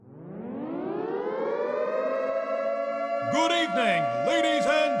Good evening, ladies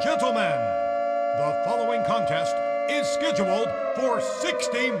and gentlemen. The following contest is scheduled for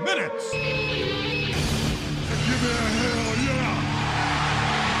 60 minutes. Give me a hell yeah!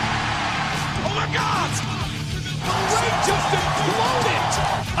 Oh my God! The ring just exploded!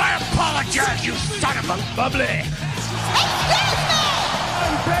 I apologize, you son of a bubbly! Excuse me!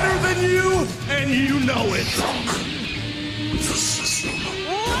 I'm better than you, and you know it. Drunk with the system.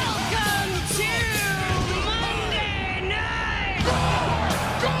 Welcome to Monday Night!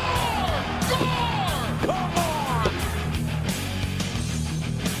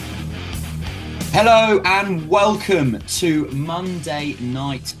 Hello and welcome to Monday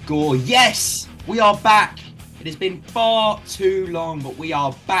Night Gore. Yes, we are back. It has been far too long, but we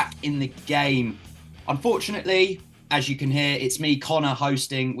are back in the game. Unfortunately, as you can hear, it's me, Connor,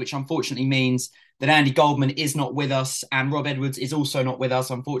 hosting, which unfortunately means that Andy Goldman is not with us and Rob Edwards is also not with us,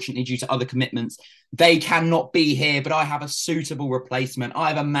 unfortunately, due to other commitments. They cannot be here, but I have a suitable replacement. I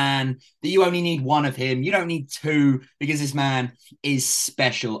have a man that you only need one of him. You don't need two because this man is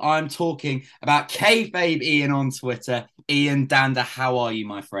special. I'm talking about Kayfabe Ian on Twitter. Ian Dander, how are you,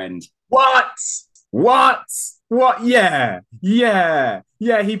 my friend? What? Yeah.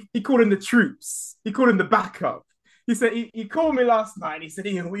 He called in the troops. He called in the backup. He said he called me last night and he said,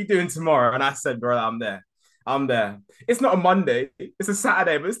 Ian, what are you doing tomorrow? And I said, bro, I'm there. It's not a Monday. It's a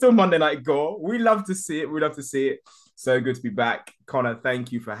Saturday, but it's still Monday Night Gore. We love to see it. So good to be back. Connor,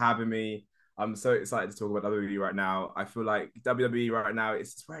 thank you for having me. I'm so excited to talk about WWE right now. I feel like WWE right now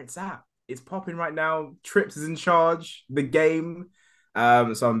is where it's at. It's popping right now. Trips is in charge, the game.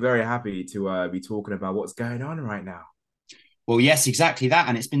 So I'm very happy to be talking about what's going on right now. Well, yes, exactly that.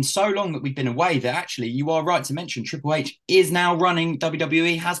 And it's been so long that we've been away that actually you are right to mention Triple H is now running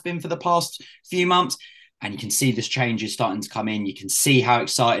WWE, has been for the past few months. And you can see this change is starting to come in. You can see how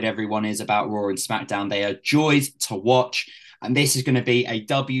excited everyone is about Raw and SmackDown. They are joys to watch. And this is going to be a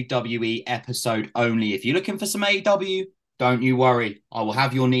WWE episode only. If you're looking for some AEW, don't you worry. I will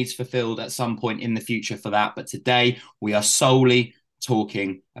have your needs fulfilled at some point in the future for that. But today we are solely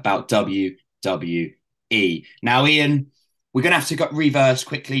talking about WWE. Now, Ian, we're going to have to reverse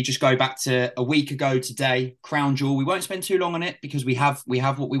quickly, just go back to a week ago today, Crown Jewel. We won't spend too long on it because we have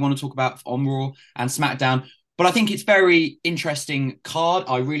what we want to talk about on Raw and SmackDown. But I think it's very interesting card.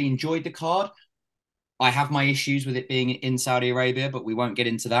 I really enjoyed the card. I have my issues with it being in Saudi Arabia, but we won't get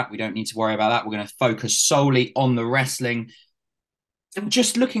into that. We don't need to worry about that. We're going to focus solely on the wrestling. And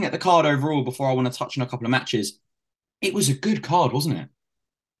just looking at the card overall before I want to touch on a couple of matches, it was a good card, wasn't it?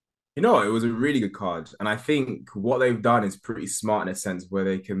 You know, it was a really good card. And I think what they've done is pretty smart in a sense where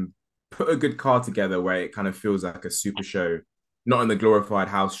they can put a good card together where it kind of feels like a super show, not in the glorified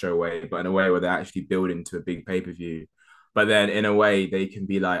house show way, but in a way where they're actually building to a big pay-per-view. But then in a way, they can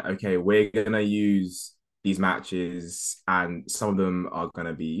be like, okay, we're going to use these matches and some of them are going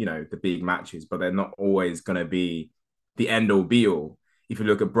to be, you know, the big matches, but they're not always going to be the end-all be-all. If you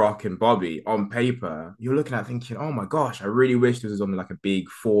look at Brock and Bobby on paper, you're looking at thinking, oh my gosh, I really wish this was on like a big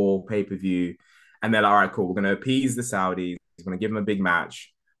 4 pay-per-view. And they're like, all right, cool. We're going to appease the Saudis. We're going to give them a big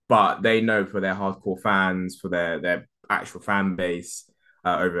match. But they know for their hardcore fans, for their actual fan base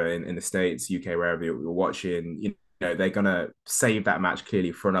over in the States, UK, wherever you're watching, you know, they're going to save that match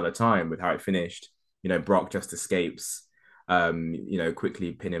clearly for another time with how it finished. You know, Brock just escapes, you know,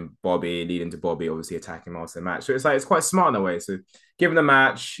 quickly pinning Bobby, leading to Bobby obviously attacking most of the match. So it's like, it's quite smart in a way. So give them the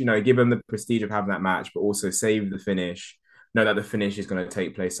match, you know, give them the prestige of having that match, but also save the finish, know that the finish is going to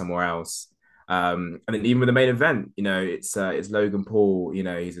take place somewhere else. And then even with the main event, you know, it's Logan Paul, you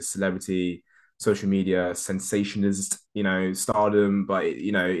know, he's a celebrity, social media sensationalist, you know, stardom, but,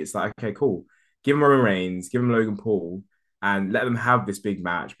 you know, it's like, okay, cool. Give him Roman Reigns, give him Logan Paul, and let them have this big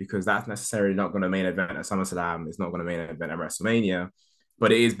match because that's necessarily not going to main event at SummerSlam. It's not going to main event at WrestleMania,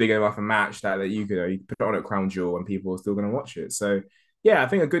 but it is big enough a match that you could put it on at Crown Jewel and people are still going to watch it. So yeah, I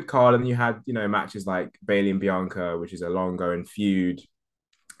think a good card. And you had, you know, matches like Bayley and Bianca, which is a long going feud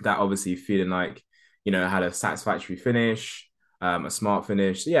that obviously feeling like, you know, had a satisfactory finish, a smart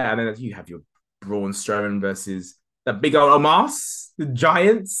finish. So, yeah, and then you have your Braun Strowman versus the big old Omos, the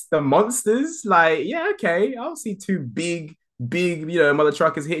giants, the monsters. Like, yeah, okay, I'll see 2 big, you know, mother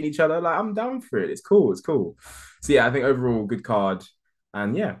truckers hitting each other. Like, I'm down for it. It's cool. So yeah, I think overall good card,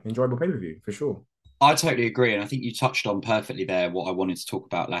 and yeah, enjoyable pay-per-view for sure. I totally agree. And I think you touched on perfectly there what I wanted to talk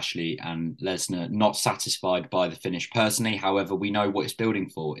about. Lashley and Lesnar not satisfied by the finish personally. However, we know what it's building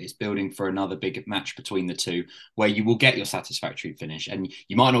for. It's building for another big match between the two where you will get your satisfactory finish. And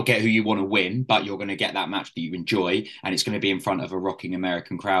you might not get who you want to win, but you're going to get that match that you enjoy. And it's going to be in front of a rocking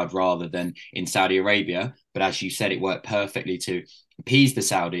American crowd rather than in Saudi Arabia. But as you said, it worked perfectly to appease the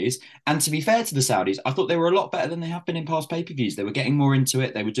Saudis. And to be fair to the Saudis, I thought they were a lot better than they have been in past pay-per-views. They were getting more into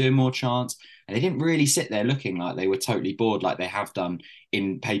it. They were doing more chants, and they didn't really sit there looking like they were totally bored like they have done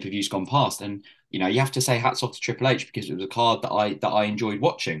in pay-per-views gone past. And, you know, you have to say hats off to Triple H because it was a card that I enjoyed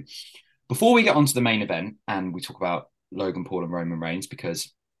watching. Before we get on to the main event and we talk about Logan Paul and Roman Reigns,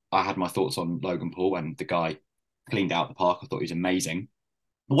 because I had my thoughts on Logan Paul and the guy cleaned out the park. I thought he was amazing.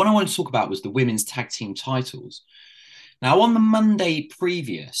 But what I wanted to talk about was the women's tag team titles. Now, on the Monday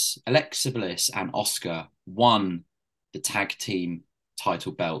previous, Alexa Bliss and Asuka won the tag team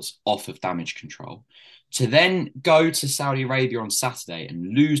title belts off of Damage Control to then go to Saudi Arabia on Saturday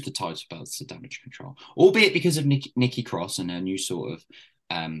and lose the title belts to Damage Control, albeit because of Nikki Cross and her new sort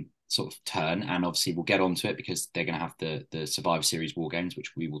of turn. And obviously we'll get onto it because they're going to have the Survivor Series War Games,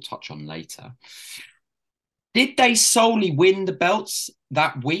 which we will touch on later. Did they solely win the belts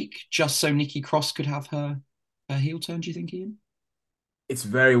that week just so Nikki Cross could have her heel turn, do you think, Ian? It's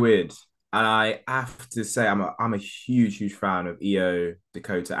very weird. And I have to say, I'm a huge fan of Io,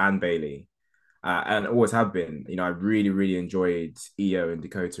 Dakota, and Bayley. And always have been. You know, I really, really enjoyed Io and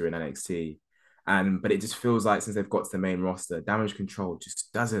Dakota in NXT. But it just feels like since they've got to the main roster, Damage Control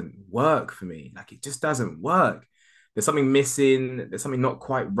just doesn't work for me. Like, it just doesn't work. There's something missing. There's something not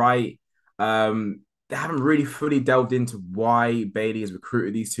quite right. They haven't really fully delved into why Bayley has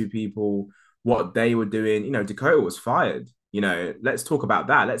recruited these two people, what they were doing. You know, Dakota was fired. You know, let's talk about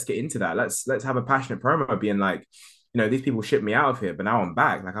that. Let's get into that. Let's have a passionate promo being like, you know, these people shipped me out of here, but now I'm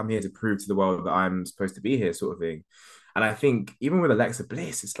back. Like, I'm here to prove to the world that I'm supposed to be here, sort of thing. And I think even with Alexa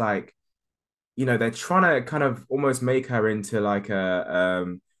Bliss, it's like, you know, they're trying to kind of almost make her into like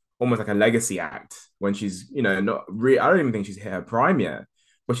almost like a legacy act when she's, you know, not really, I don't even think she's hit her prime yet,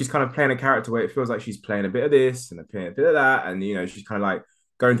 but she's kind of playing a character where it feels like she's playing a bit of this and a bit of that. And, you know, she's kind of like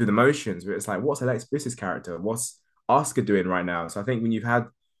going through the motions, but it's like, what's Alexa Bliss's character? What's Asuka doing right now? So I think when you've had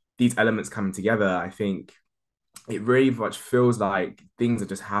these elements coming together, I think it really much feels like things are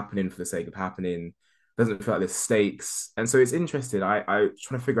just happening for the sake of happening. Doesn't feel like there's stakes. And so it's interesting. I was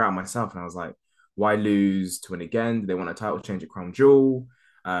trying to figure out myself, and I was like, why lose to win again? Do they want a title change at Crown Jewel?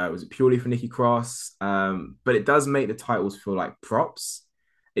 Was it purely for Nikki Cross? But it does make the titles feel like props.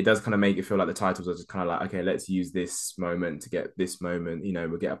 It does kind of make it feel like the titles are just kind of like, okay, let's use this moment to get this moment. You know,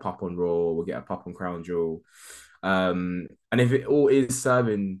 we'll get a pop on Raw, we'll get a pop on Crown Jewel. And if it all is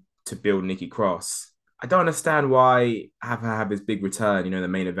serving to build Nikki Cross, I don't understand why have her have this big return, you know, the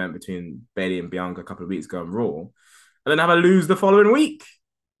main event between Bayley and Bianca a couple of weeks ago on Raw, and then have her lose the following week.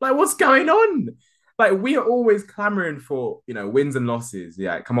 Like, what's going on? Like, we are always clamoring for, you know, wins and losses.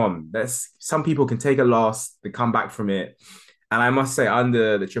 Yeah, come on. Some people can take a loss, they come back from it. And I must say,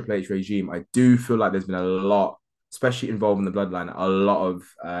 under the Triple H regime, I do feel like there's been a lot, especially involving the bloodline, a lot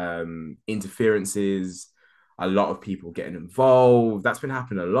of interferences, a lot of people getting involved. That's been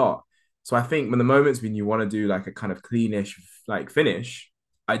happening a lot. So I think when the moments when you want to do like a kind of cleanish like finish,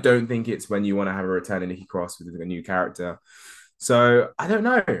 I don't think it's when you want to have a return of Nikki Cross with a new character. So I don't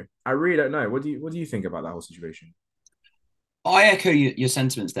know. I really don't know. What do you think about that whole situation? I echo your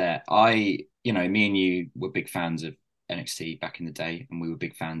sentiments there. Me and you were big fans of NXT back in the day, and we were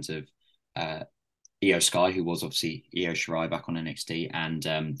big fans of Io Sky, who was obviously Io Shirai back on NXT,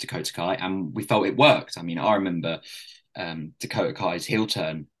 and Dakota Kai, and we felt it worked. I mean, I remember Dakota Kai's heel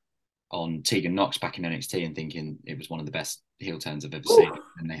turn on Tegan Nox back in NXT and thinking it was one of the best heel turns I've ever seen.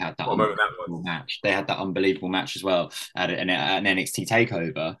 And they had that unbelievable match. They had that unbelievable match as well at an NXT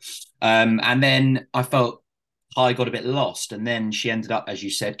takeover. And then I felt Kai got a bit lost. And then she ended up, as you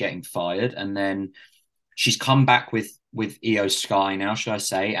said, getting fired. And then she's come back with Io Sky now, should I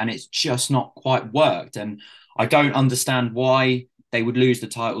say, and it's just not quite worked. And I don't understand why they would lose the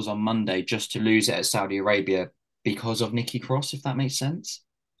titles on Monday just to lose it at Saudi Arabia because of Nikki Cross, if that makes sense.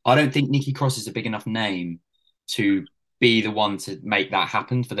 I don't think Nikki Cross is a big enough name to be the one to make that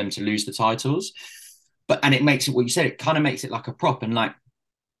happen for them to lose the titles. And it makes it what you said, it kind of makes it like a prop. And like,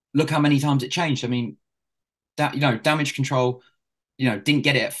 look how many times it changed. I mean, that, you know, Damage Control, you know, didn't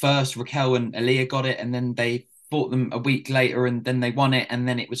get it at first. Raquel and Aaliyah got it, and then they fought them a week later, and then they won it. And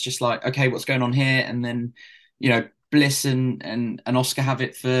then it was just like, okay, what's going on here? And then, you know, Bliss and Asuka have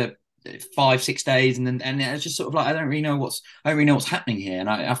it for 5-6 days, and it's just sort of like, I don't really know what's happening here. And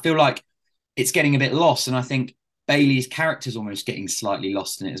I feel like it's getting a bit lost. And I think Bayley's character is almost getting slightly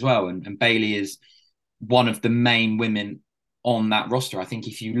lost in it as well. And Bayley is one of the main women on that roster. I think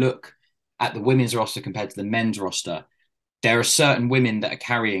if you look at the women's roster compared to the men's roster, there are certain women that are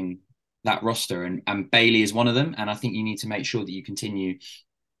carrying that roster, and Bayley is one of them. And I think you need to make sure that you continue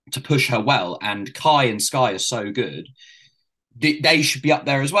to push her well. And Kai and Sky are so good. They should be up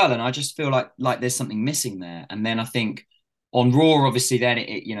there as well. And I just feel like there's something missing there. And then I think On Raw, obviously, then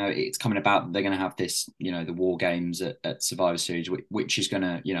it's coming about that they're going to have this, the War Games at Survivor Series, which is going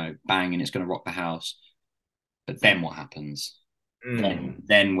to, bang, and it's going to rock the house. But then what happens?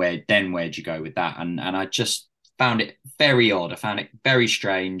 Then where'd you go with that? And I just found it very odd. I found it very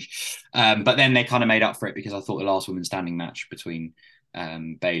strange. But then they kind of made up for it because I thought the last woman standing match between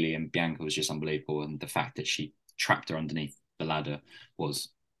Bayley and Bianca was just unbelievable, and the fact that she trapped her underneath the ladder was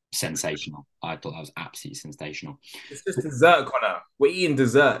sensational. I thought that was absolutely sensational. It's just dessert, Connor. We're eating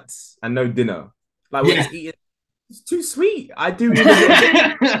desserts and no dinner. Like we're just eating. It's too sweet. I do.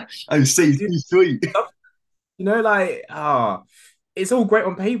 Oh, see, too sweet. It's all great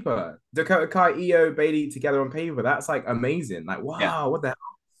on paper. Dakota Kai, Io, Bayley together on paper. That's like amazing. Like, wow, what the hell?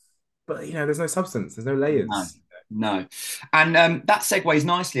 But there's no substance. There's no layers. No. And that segues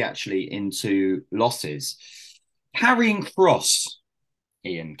nicely actually into losses. Karrion Kross,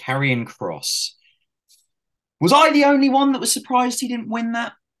 Ian. Karrion Kross. Was I the only one that was surprised he didn't win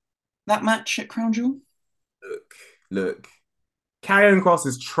that match at Crown Jewel? Look. Karrion Kross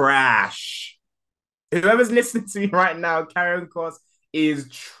is trash. Whoever's listening to me right now, Karrion Kross is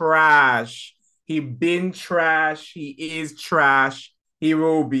trash. He been trash. He is trash. He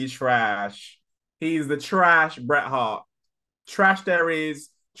will be trash. He's the trash Bret Hart. Trash there is,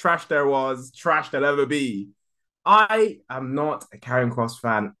 trash there was, trash there'll ever be. I am not a Karrion Kross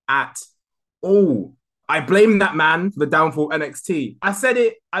fan at all. I blame that man for the downfall of NXT. I said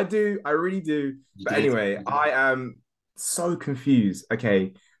it. I do. I really do. But anyway, I am so confused.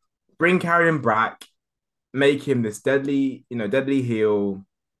 Okay, bring Karrion back. Make him this deadly heel.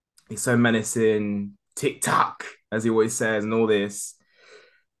 He's so menacing. Tick-tock, as he always says, and all this.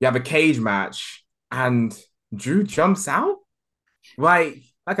 You have a cage match, and Drew jumps out? Like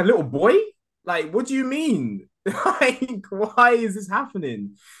a little boy? Like, what do you mean? Like, why is this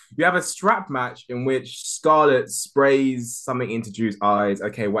happening? You have a strap match in which Scarlett sprays something into Drew's eyes.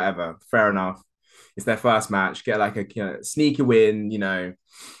 Okay, whatever. Fair enough. It's their first match. Get like a sneaky win,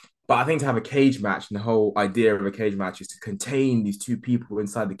 But I think to have a cage match, and the whole idea of a cage match is to contain these two people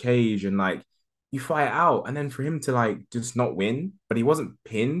inside the cage and like you fight it out. And then for him to like just not win, but he wasn't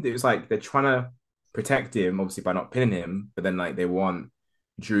pinned. It was like they're trying to protect him, obviously by not pinning him, but then like they want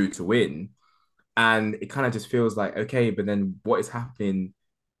Drew to win. And it kind of just feels like, okay, but then what is happening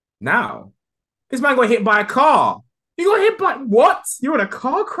now? This man got hit by a car. He got hit by what? You're in a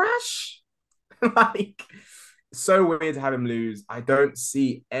car crash? Like, so weird to have him lose. I don't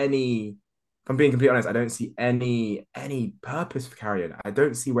see any, if I'm being completely honest, I don't see any purpose for Karrion. I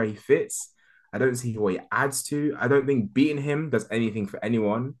don't see where he fits. I don't see what he adds to. I don't think beating him does anything for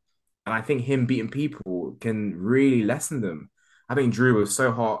anyone. And I think him beating people can really lessen them. I think Drew was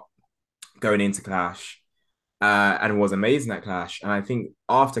so hot going into Clash and was amazing at Clash. And I think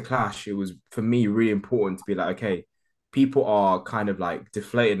after Clash, it was, for me, really important to be like, okay, people are kind of like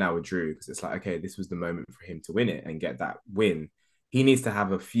deflated now with Drew because it's like, okay, this was the moment for him to win it and get that win. He needs to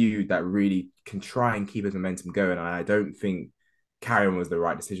have a feud that really can try and keep his momentum going. And I don't think Karrion was the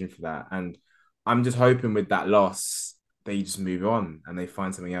right decision for that. And I'm just hoping with that loss, they just move on and they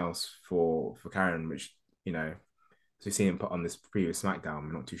find something else for Karrion, which, as we've seen him put on this previous SmackDown,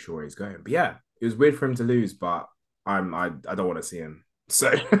 I'm not too sure where he's going. But yeah, it was weird for him to lose, but I don't want to see him.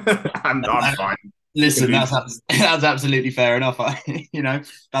 So I'm fine. Listen, that's absolutely fair enough.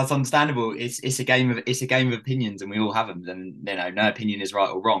 That's understandable. It's a game of opinions, and we all have them. And no opinion is right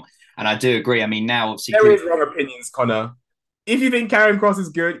or wrong. And I do agree. I mean, now obviously there is wrong opinions, Connor. If you think Karrion Kross is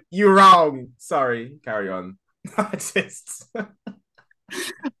good, you're wrong. Sorry, carry on.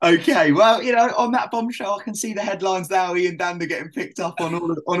 Okay, well, on that bombshell, I can see the headlines now. Ian Dander getting picked up on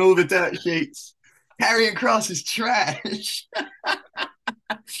all the dirt sheets. Karrion Kross is trash.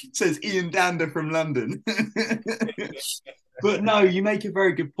 Says Ian Dander from London. But no, you make a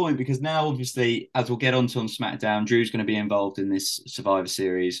very good point because now, obviously, as we'll get onto on SmackDown, Drew's going to be involved in this Survivor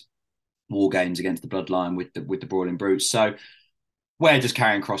Series War Games against the Bloodline with the Brawling Brutes. So where does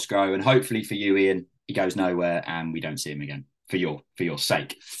Karrion Kross go? And hopefully for you, Ian, he goes nowhere and we don't see him again for your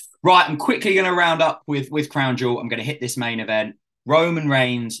sake. Right, I'm quickly going to round up with Crown Jewel. I'm going to hit this main event. Roman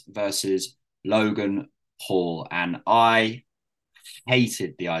Reigns versus Logan Paul. And I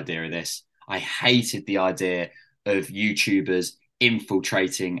hated the idea of this. I hated the idea of YouTubers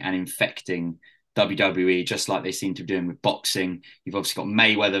infiltrating and infecting WWE, just like they seem to be doing with boxing. You've obviously got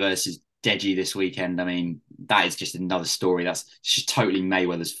Mayweather versus Deji this weekend. I mean, that is just another story. That's just totally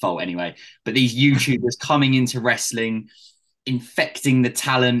Mayweather's fault anyway. But these YouTubers coming into wrestling, infecting the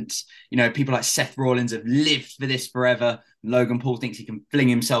talent. People like Seth Rollins have lived for this forever. Logan Paul thinks he can fling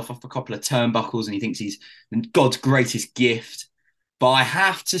himself off a couple of turnbuckles and he thinks he's God's greatest gift. But I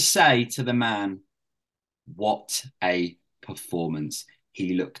have to say to the man, what a performance.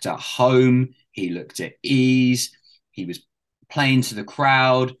 He looked at home. He looked at ease. He was playing to the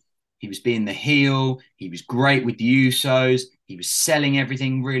crowd. He was being the heel. He was great with the Usos. He was selling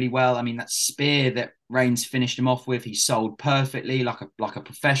everything really well. I mean, that spear that Reigns finished him off with, he sold perfectly like a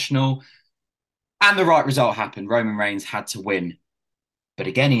professional. And the right result happened. Roman Reigns had to win. But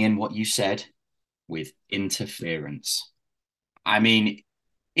again, Ian, what you said with interference. I mean,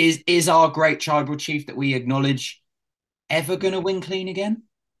 is our great tribal chief that we acknowledge ever going to win clean again?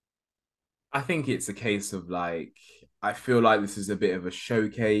 I think it's a case of like, I feel like this is a bit of a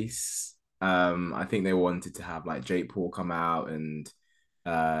showcase. I think they wanted to have like Jake Paul come out and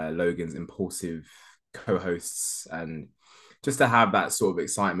Logan's impulsive co-hosts, and just to have that sort of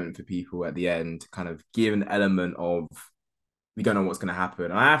excitement for people at the end, kind of give an element of we don't know what's going to happen.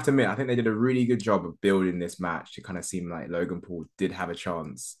 And I have to admit, I think they did a really good job of building this match to kind of seem like Logan Paul did have a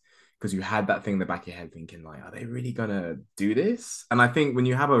chance, because you had that thing in the back of your head thinking like, are they really going to do this? And I think when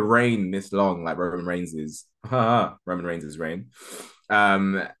you have a reign this long, like Roman Reigns' reign,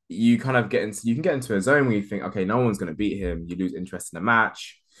 you kind of you can get into a zone where you think, okay, no one's going to beat him. You lose interest in the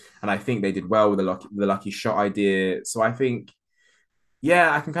match. And I think they did well with the lucky shot idea. So I think,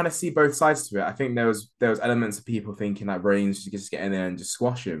 yeah, I can kind of see both sides to it. I think there was elements of people thinking that Reigns should just get in there and just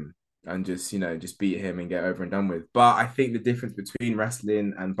squash him and just, just beat him and get over and done with. But I think the difference between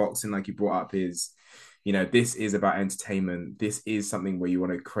wrestling and boxing, like you brought up, is, this is about entertainment. This is something where you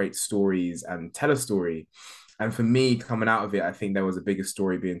want to create stories and tell a story. And for me, coming out of it, I think there was a bigger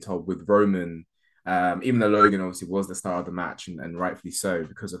story being told with Roman, even though Logan obviously was the star of the match, and rightfully so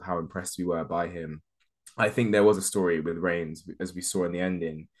because of how impressed we were by him. I think there was a story with Reigns, as we saw in the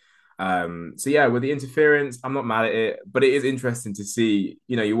ending. So yeah, with the interference, I'm not mad at it, but it is interesting to see.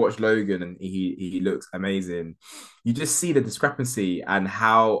 You watch Logan and he looks amazing. You just see the discrepancy and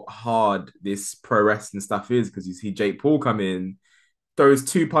how hard this pro wrestling stuff is, because you see Jake Paul come in, throws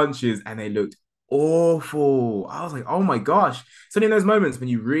two punches, and they looked awful. I was like, oh my gosh. So in those moments when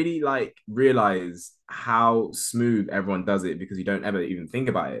you really like realize how smooth everyone does it, because you don't ever even think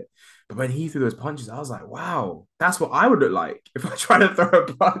about it. But when he threw those punches, I was like, wow, that's what I would look like if I try to throw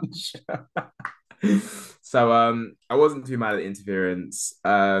a punch. So I wasn't too mad at the interference.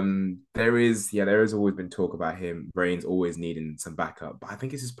 There has always been talk about him, Reigns always needing some backup. But I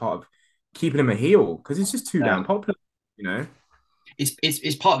think it's just part of keeping him a heel, because he's just too damn popular,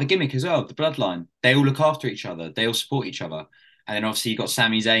 It's part of the gimmick as well, the bloodline. They all look after each other. They all support each other. And then obviously you've got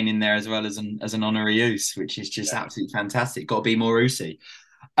Sami Zayn in there as well as an honorary Uso, which is just absolutely fantastic. Got to be more Uso.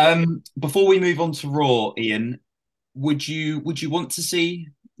 Before we move on to Raw, Ian, would you want to see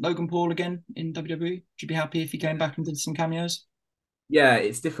Logan Paul again in WWE? Would you be happy if he came back and did some cameos? Yeah,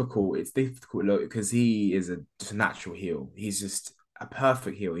 it's difficult. It's difficult, look, because he is just a natural heel. He's just a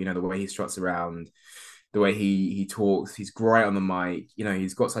perfect heel. The way he struts around, the way he talks, he's great on the mic.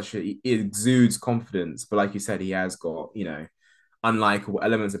 He's got he exudes confidence. But like you said, he has got, unlikable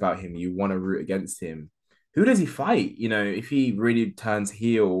elements about him. You want to root against him. Who does he fight? If he really turns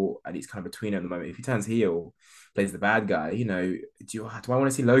heel, and he's kind of between at the moment, if he turns heel, plays the bad guy, do I want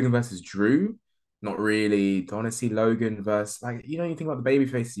to see Logan versus Drew? Not really. Do I want to see Logan versus, like, you think about the baby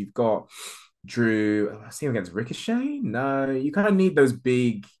faces you've got? Drew, I see him against Ricochet? No, you kind of need those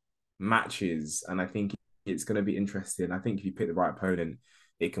big matches, and I think it's going to be interesting. I think if you pick the right opponent,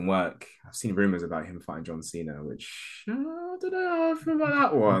 it can work. I've seen rumors about him fighting John Cena, which I don't know how I feel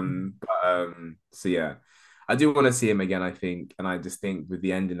about that one. But so yeah, I do want to see him again, I think. And I just think with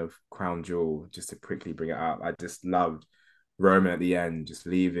the ending of Crown Jewel, just to quickly bring it up, I just loved Roman at the end, just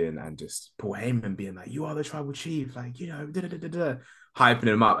leaving and just Paul Heyman being like, "You are the tribal chief," like, hyping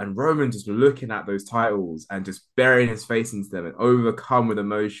him up, and Roman just looking at those titles and just burying his face into them and overcome with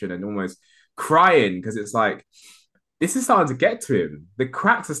emotion and almost crying, because it's like, this is starting to get to him. The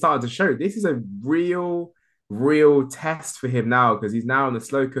cracks are starting to show. This is a real test for him now, because he's now in the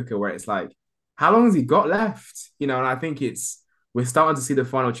slow cooker where it's like, how long has he got left? And I think we're starting to see the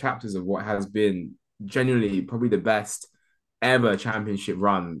final chapters of what has been genuinely probably the best ever championship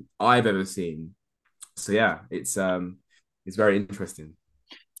run I've ever seen. So yeah, it's very interesting.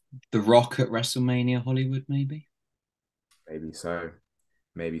 The Rock at WrestleMania Hollywood, maybe? Maybe so.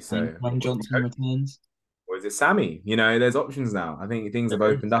 When Johnson returns. Or is it Sammy? There's options now. I think things have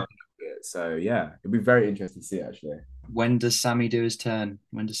opened up a bit. So yeah, it'd be very interesting to see, actually. When does Sammy do his turn?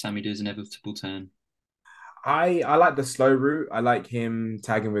 When does Sammy do his inevitable turn? I like the slow route. I like him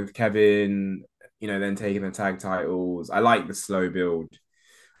tagging with Kevin, then taking the tag titles. I like the slow build.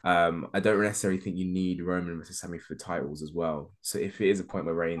 I don't necessarily think you need Roman versus Sammy for the titles as well. So if it is a point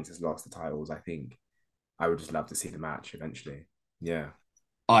where Reigns has lost the titles, I think I would just love to see the match eventually. Yeah.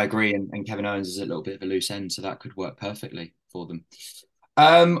 I agree, and Kevin Owens is a little bit of a loose end, so that could work perfectly for them.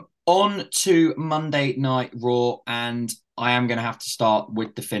 On to Monday Night Raw, and I am going to have to start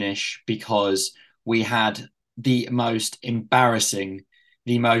with the finish because we had the most embarrassing,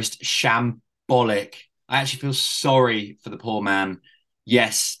 the most shambolic. I actually feel sorry for the poor man.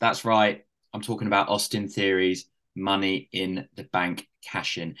 Yes, that's right. I'm talking about Austin Theory's Money in the Bank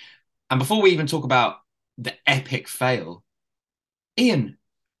cash in. And before we even talk about the epic fail, Ian,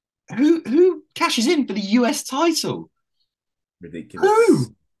 who cashes in for the US title? Ridiculous.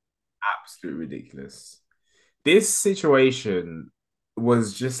 Who? Absolute ridiculous. This situation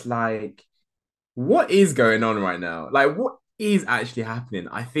was just like, what is going on right now? Like, what is actually happening?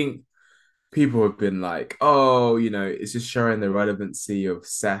 I think people have been like, oh, it's just showing the relevancy of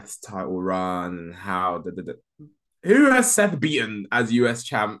Seth's title run and how who has Seth beaten as US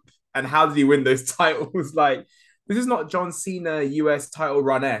champ and how did he win those titles? Like, this is not John Cena US title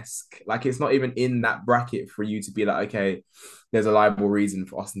run esque. Like, it's not even in that bracket for you to be like, okay, there's a liable reason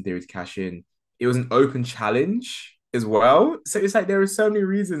for Austin Theory to cash in. It was an open challenge as well. So it's like there are so many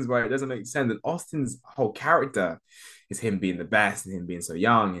reasons why it doesn't make sense. And Austin's whole character is him being the best and him being so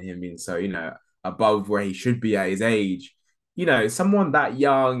young and him being so, above where he should be at his age. Someone that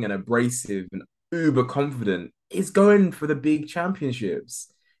young and abrasive and uber confident is going for the big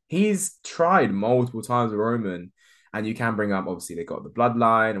championships. He's tried multiple times with Roman, and you can bring up obviously they got the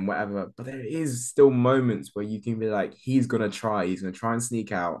bloodline and whatever, but there is still moments where you can be like, he's gonna try, and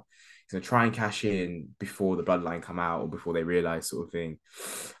sneak out, he's gonna try and cash in before the bloodline come out or before they realize, sort of thing.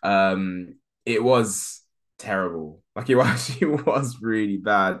 It was terrible. Like it actually was really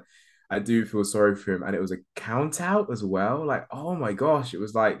bad. I do feel sorry for him, and it was a count out as well. Like, oh my gosh, it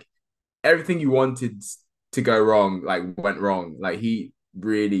was like everything you wanted to go wrong, like went wrong. Like he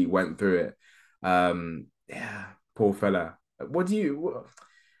really went through it. Yeah, poor fella. What do you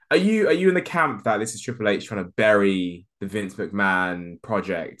are you in the camp that this is Triple H trying to bury the Vince McMahon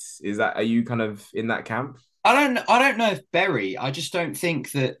project? Are you kind of in that camp? I don't know if Berry. I just don't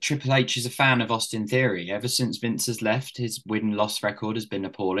think that Triple H is a fan of Austin Theory. Ever since Vince has left, his win-loss record has been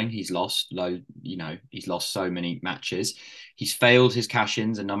appalling. He's lost so many matches. He's failed his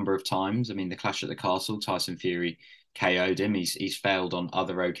cash-ins a number of times. I mean, the Clash at the Castle, Tyson Fury KO'd him. He's failed on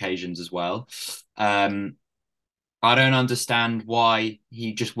other occasions as well. Um, I don't understand why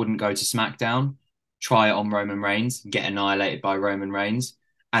he just wouldn't go to SmackDown, try it on Roman Reigns, get annihilated by Roman Reigns,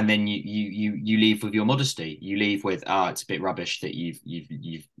 and then you leave with your modesty. You leave with it's a bit rubbish that you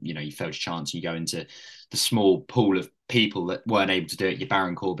failed your chance. You go into the small pool of people that weren't able to do it, your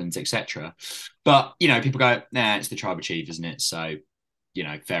Baron Corbins, etc. But people go, nah, it's the Tribal Chief, isn't it? So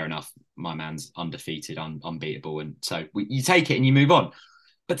fair enough. My man's undefeated, unbeatable, and so you take it and you move on.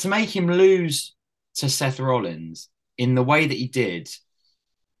 But to make him lose to Seth Rollins in the way that he did,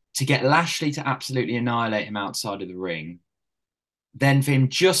 to get Lashley to absolutely annihilate him outside of the ring, then for him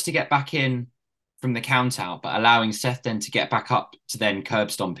just to get back in from the count out, but allowing Seth then to get back up to then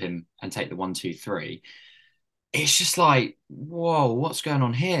curb stomp him and take the 1, 2, 3. It's just like, whoa, what's going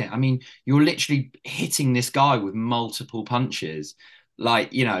on here? I mean, you're literally hitting this guy with multiple punches,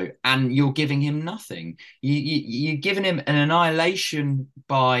 and you're giving him nothing. You're giving him an annihilation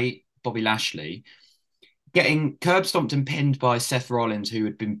by Bobby Lashley, getting curb stomped and pinned by Seth Rollins, who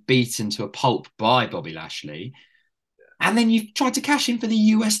had been beaten to a pulp by Bobby Lashley. And then you've tried to cash in for the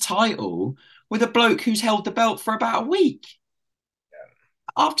US title with a bloke who's held the belt for about a week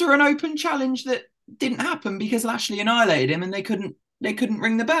after an open challenge that didn't happen because Lashley annihilated him and they couldn't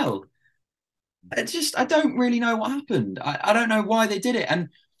ring the bell. I don't really know what happened. I don't know why they did it. And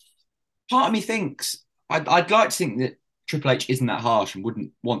part of me thinks I'd like to think that Triple H isn't that harsh and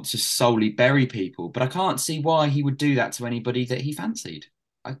wouldn't want to solely bury people, but I can't see why he would do that to anybody that he fancied.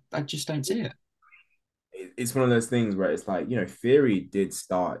 I just don't see it. It's one of those things where it's like, Theory did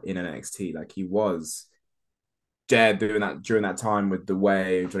start in NXT. Like he was there doing that during that time with The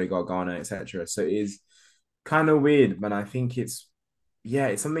Way, Johnny Gargano, etc. So it is kind of weird, but I think it's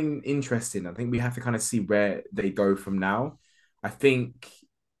something interesting. I think we have to kind of see where they go from now. I think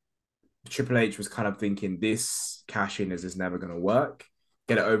Triple H was kind of thinking this cash in is just never going to work.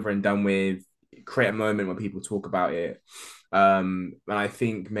 Get it over and done with. Create a moment where people talk about it. And I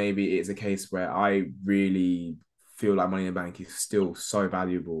think maybe it's a case where I really feel like Money in the Bank is still so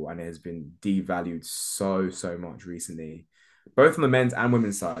valuable and it has been devalued so much recently, both on the men's and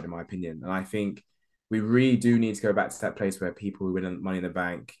women's side, in my opinion. And I think we really do need to go back to that place where people who win Money in the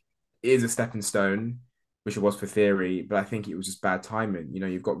Bank is a stepping stone, which it was for Theory, but I think it was just bad timing.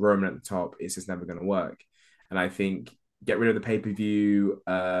 You've got Roman at the top; it's just never going to work. And I think get rid of the pay-per-view,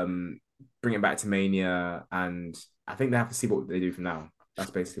 bring it back to Mania, and I think they have to see what they do from now.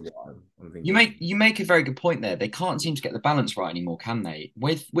 That's basically what I'm You thinking. make a very good point there. They can't seem to get the balance right anymore, can they?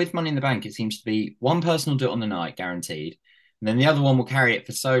 With Money in the Bank, it seems to be one person will do it on the night, guaranteed, and then the other one will carry it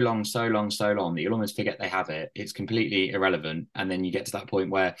for so long, so long, so long that you'll almost forget they have it. It's completely irrelevant, and then you get to that point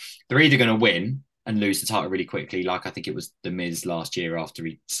where they're either going to win and lose the title really quickly, like I think it was The Miz last year after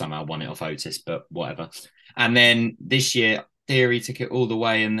he somehow won it off Otis, but whatever. And then this year, Theory took it all the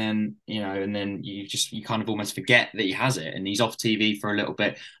way, and then you kind of almost forget that he has it, and he's off TV for a little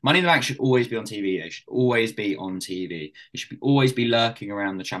bit. Money in the Bank should always be on TV. They should always be on TV. It should always be lurking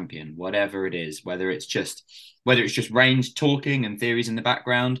around the champion, whatever it is. Whether it's just Reigns talking and Theories in the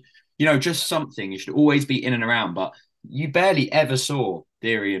background, just something. It should always be in and around. But you barely ever saw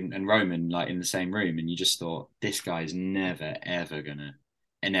Theory and Roman like in the same room, and you just thought this guy's never ever gonna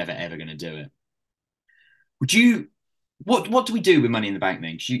do it. Would you? What do we do with Money in the Bank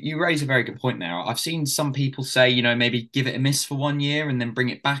then? 'Cause you raise a very good point there. I've seen some people say, maybe give it a miss for 1 year and then bring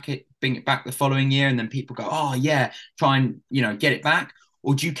it back the following year, and then people go, oh yeah, try and get it back.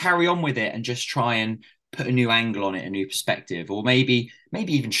 Or do you carry on with it and just try and put a new angle on it, a new perspective, or maybe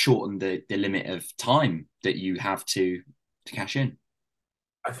even shorten the limit of time that you have to cash in?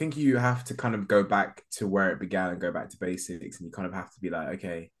 I think you have to kind of go back to where it began and go back to basics, and you kind of have to be like,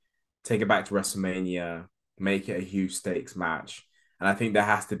 okay, take it back to WrestleMania, make it a huge stakes match. And I think there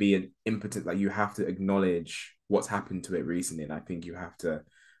has to be an impetus, like you have to acknowledge what's happened to it recently. And I think you have to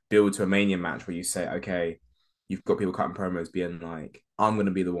build to a Mania match where you say, okay, you've got people cutting promos being like, I'm going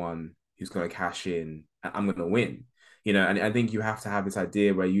to be the one who's going to cash in and I'm going to win. And I think you have to have this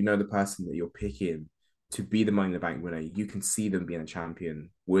idea where the person that you're picking to be the Money in the Bank winner, you can see them being a champion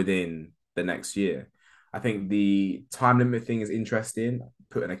within the next year. I think the time limit thing is interesting,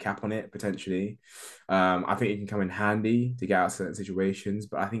 putting a cap on it potentially. I think it can come in handy to get out of certain situations,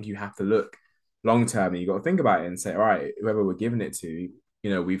 but I think you have to look long term and you got to think about it and say, all right, whoever we're giving it to,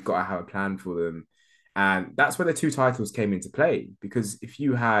 we've got to have a plan for them. And that's where the two titles came into play, because if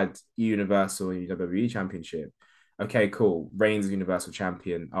you had Universal and WWE Championship, okay, cool. Reigns is Universal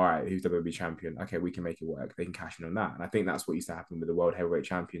Champion. All right, who's WWE Champion? Okay, we can make it work. They can cash in on that. And I think that's what used to happen with the World Heavyweight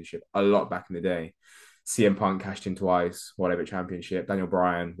Championship a lot back in the day. CM Punk cashed in twice, World Heavyweight Championship. Daniel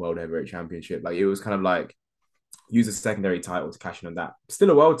Bryan, World Heavyweight Championship. Like it was kind of like use a secondary title to cash in on that.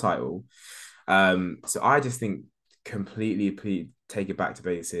 Still a world title. So I just think completely take it back to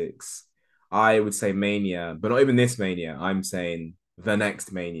basics. I would say Mania, but not even this Mania. I'm saying the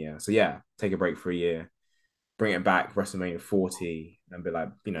next Mania. So yeah, take a break for a year, bring it back WrestleMania 40, and be like,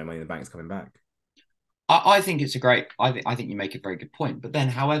 Money in the Bank's coming back. I think it's a great. I think you make a very good point. But then,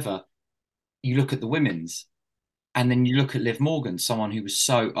 however, you look at the women's, and then you look at Liv Morgan, someone who was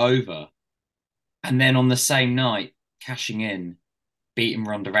so over, and then on the same night cashing in, beating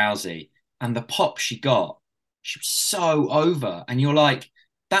Ronda Rousey, and the pop she got, she was so over, and you're like,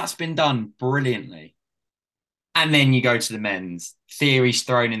 that's been done brilliantly. And then you go to the men's. Theory's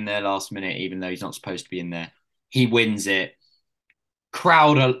thrown in there last minute, even though he's not supposed to be in there. He wins it.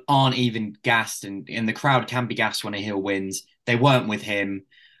 Crowd aren't even gassed, and the crowd can be gassed when a heel wins. They weren't with him,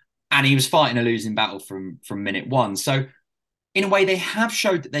 and he was fighting a losing battle from minute one. So, in a way, they have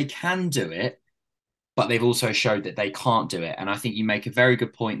showed that they can do it, but they've also showed that they can't do it. And I think you make a very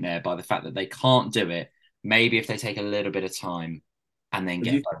good point there by the fact that they can't do it. Maybe if they take a little bit of time and then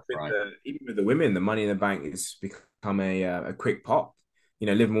get both right. Even with the women, the Money in the Bank has become a quick pop.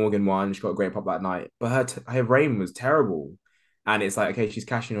 Liv Morgan won; she got a great pop that night, but her reign was terrible. And it's like, okay, she's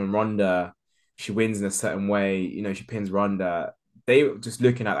cashing on Ronda, she wins in a certain way. She pins Ronda. They were just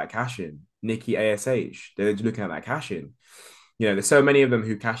looking at that cash in. Nikki ASH, they're just looking at that cash in. There's so many of them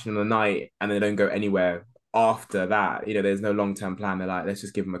who cash in on the night and they don't go anywhere after that. There's no long term plan. They're like, let's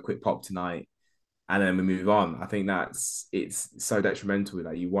just give them a quick pop tonight and then we move on. I think it's so detrimental.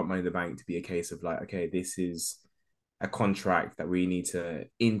 Like you want Money in the Bank to be a case of like, okay, this is a contract that we need to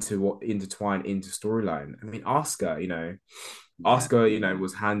intertwine into storyline. I mean, Asuka,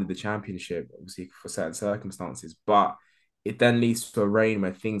 was handed the championship obviously for certain circumstances, but it then leads to a reign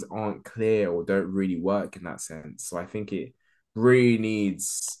where things aren't clear or don't really work in that sense. So I think it really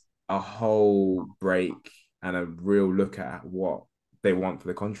needs a whole break and a real look at what they want for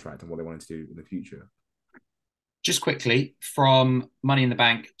the contract and what they want to do in the future. Just quickly, from Money in the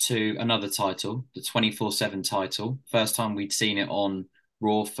Bank to another title, the 24/7 title. First time we'd seen it on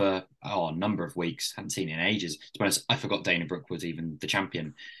Raw for a number of weeks. Hadn't seen it in ages. To be honest, I forgot Dana Brooke was even the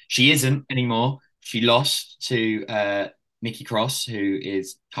champion. She isn't anymore. She lost to Nikki Cross, who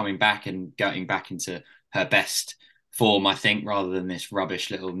is coming back and getting back into her best form, I think, rather than this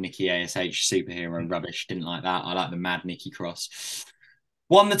rubbish little Nikki ASH superhero rubbish. Didn't like that. I like the mad Nikki Cross.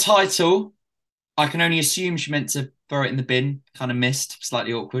 Won the title. I can only assume she meant to throw it in the bin, kind of missed,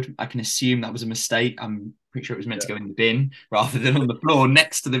 slightly awkward. I can assume that was a mistake. I'm pretty sure it was meant to go in the bin rather than on the floor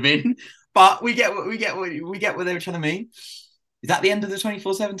next to the bin. But we get what they were trying to mean. Is that the end of the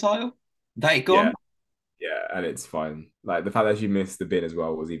 24/7 title? Is that it Yeah, gone? yeah, and it's fine. Like the fact that she missed the bin as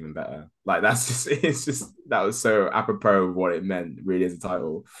well was even better. Like that's just it's just that was so apropos of what it meant really as a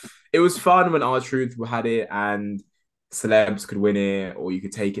title. It was fun when R-Truth had it and celebs could win it, or you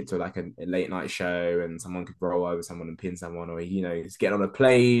could take it to like a late night show and someone could roll over someone and pin someone, or he's getting on a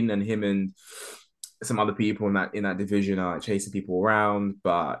plane and him and some other people in that division are like chasing people around,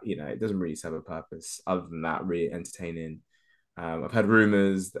 but it doesn't really serve a purpose other than that really entertaining. I've heard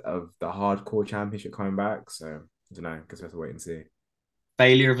rumors of the hardcore championship coming back, so I don't know. Guess we have to wait and see.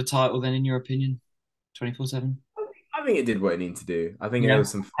 Failure of a title, then, in your opinion? 24/7? I think it did what it needed to do. I think there Yeah. was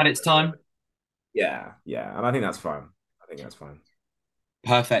some. Had its time. Yeah, yeah, and I think that's fine. I think that's fine.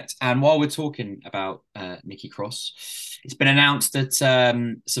 Perfect. And while we're talking about Nikki Cross, it's been announced that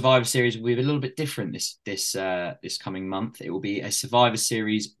Survivor Series will be a little bit different this coming month. It will be a Survivor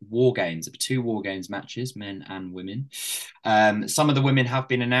Series War Games, 2 War Games matches, men and women. Some of the women have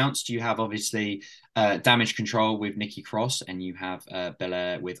been announced. You have obviously Damage Control with Nikki Cross, and you have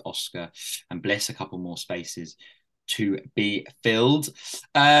Belair with Oscar and Bliss. A couple more spaces to be filled.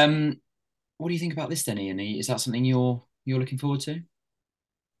 What do you think about this, then, Ian? Is that something you're looking forward to?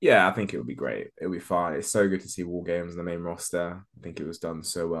 Yeah, I think it would be great. It'll be fun. It's so good to see War Games in the main roster. I think it was done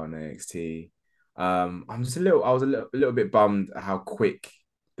so well in NXT. I was a little bit bummed at how quick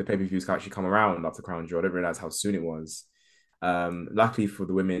the pay-per-views can actually come around after Crown Jewel. I didn't realize how soon it was. Luckily for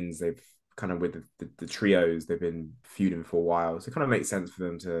the women's, they've kind of with the trios, they've been feuding for a while. So it kind of makes sense for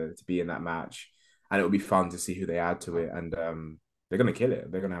them to be in that match. And it'll be fun to see who they add to it. And they're gonna kill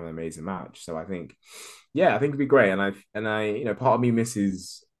it. They're gonna have an amazing match. So I think, yeah, I think it'd be great. And part of me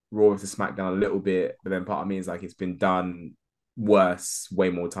misses Raw to SmackDown a little bit, but then part of me is like it's been done worse way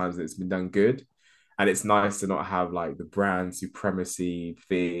more times than it's been done good. And it's nice to not have like the brand supremacy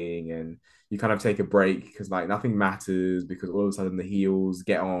thing and you kind of take a break because like nothing matters because all of a sudden the heels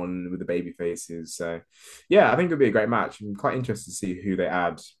get on with the baby faces. So yeah, I think it'll be a great match. I'm quite interested to see who they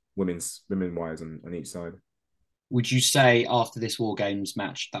add women wise on each side. Would you say after this War Games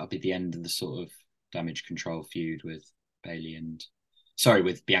match that would be the end of the sort of Damage Control feud with Bailey and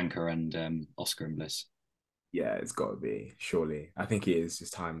with Bianca and Oscar and Bliss? Yeah, it's got to be, surely. I think it is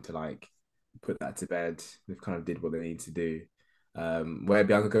just time to like put that to bed. They've kind of did what they need to do. Where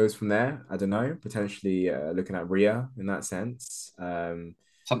Bianca goes from there, I don't know. Potentially looking at Rhea in that sense.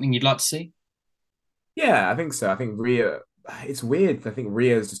 Something you'd like to see? Yeah, I think so. I think Rhea, it's weird. I think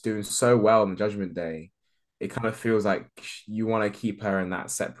Rhea is just doing so well on the Judgment Day. It kind of feels like you want to keep her in that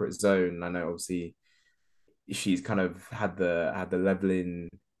separate zone. I know, obviously, she's kind of had the leveling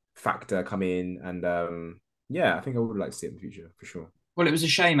factor come in, and yeah, I think I would like to see it in the future for sure. Well, it was a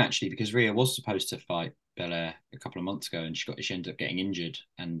shame actually because Rhea was supposed to fight Belair a couple of months ago, and she ended up getting injured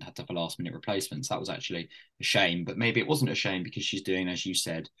and had to have a last minute replacement. So that was actually a shame. But maybe it wasn't a shame because she's doing, as you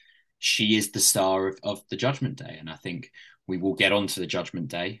said, she is the star of the Judgment Day, and I think we will get on to the Judgment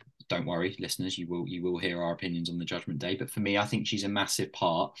Day. Don't worry, listeners, you will hear our opinions on the Judgment Day. But for me, I think she's a massive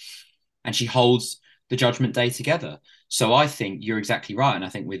part, and she holds the Judgment Day together. So I think you're exactly right. And I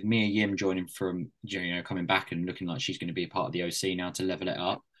think with Mia Yim joining from, coming back and looking like she's going to be a part of the OC now to level it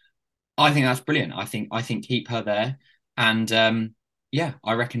up, I think that's brilliant. I think keep her there. And yeah,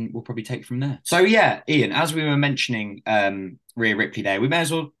 I reckon we'll probably take from there. So yeah, Ian, as we were mentioning Rhea Ripley there, we may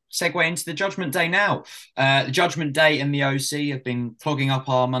as well segue into the Judgment Day now. The Judgment Day and the OC have been clogging up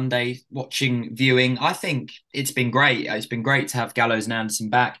our Monday viewing. I think it's been great. It's been great to have Gallows and Anderson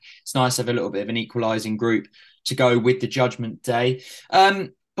back. It's nice to have a little bit of an equalising group to go with the Judgment Day.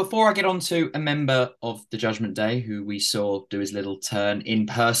 Before I get on to a member of the Judgment Day who we saw do his little turn in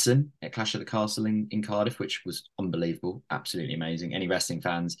person at Clash of the Castle in Cardiff, which was unbelievable, absolutely amazing. Any wrestling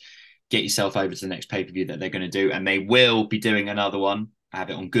fans, get yourself over to the next pay-per-view that they're going to do, and they will be doing another one. I have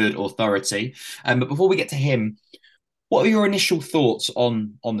it on good authority. But before we get to him, what are your initial thoughts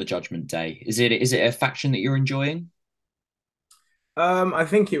on the Judgment Day? Is it a faction that you're enjoying? I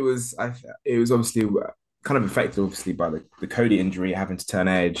think it was obviously kind of affected obviously by the Cody injury, having to turn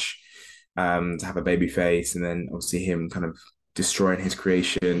Edge, to have a baby face, and then obviously him kind of destroying his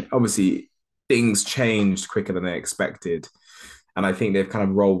creation. Obviously, things changed quicker than they expected, and I think they've kind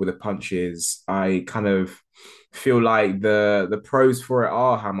of rolled with the punches. I kind of feel like the pros for it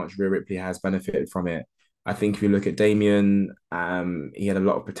are how much Rhea Ripley has benefited from it. I think if you look at Damien, he had a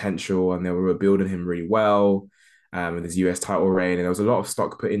lot of potential, and they were building him really well with his US title reign, and there was a lot of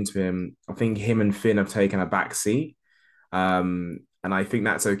stock put into him. I think him and Finn have taken a back seat. And I think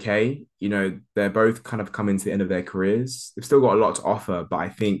that's okay. You know, they're both kind of coming to the end of their careers. They've still got a lot to offer, but I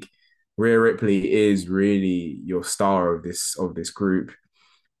think Rhea Ripley is really your star of this group.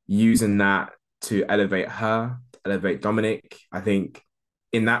 Using that to elevate her, elevate Dominic, I think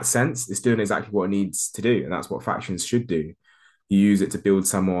in that sense, it's doing exactly what it needs to do, and that's what factions should do. You use it to build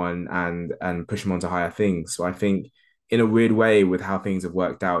someone and push them on to higher things. So I think in a weird way, with how things have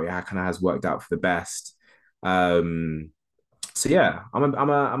worked out, it kind of has worked out for the best. Um, so yeah,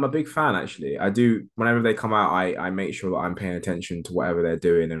 I'm a big fan actually. I do whenever they come out, I make sure that I'm paying attention to whatever they're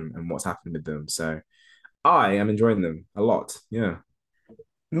doing and what's happening with them. So I am enjoying them a lot. Yeah.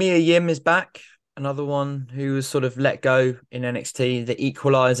 Mia Yim is back, another one who was sort of let go in NXT. The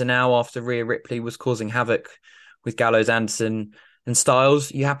equalizer now after Rhea Ripley was causing havoc with Gallows, Anderson, and Styles.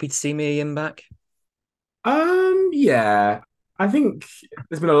 You happy to see Mia Yim back? Yeah. I think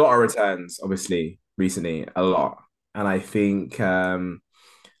there's been a lot of returns, obviously, recently, a lot. And I think I'm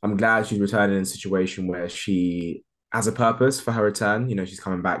glad she's returning in a situation where she has a purpose for her return. You know, she's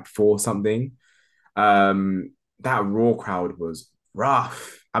coming back for something. That Raw crowd was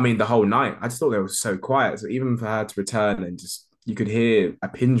rough. I mean, the whole night. I just thought they were so quiet. So even for her to return and just you could hear a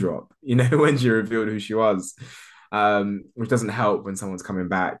pin drop, you know, when she revealed who she was, which doesn't help when someone's coming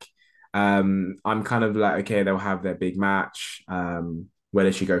back. I'm kind of like, okay, they'll have their big match. Where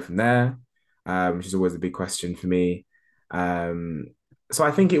does she go from there? Which is always a big question for me. Um, so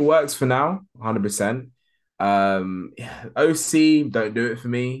I think it works for now, 100%. Yeah, OC don't do it for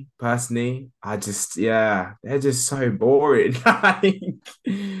me personally. Yeah, they're just so boring. Like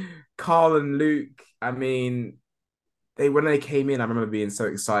Carl and Luke, I mean, they when they came in, I remember being so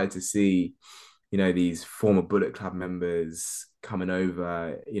excited to see, you know, these former Bullet Club members coming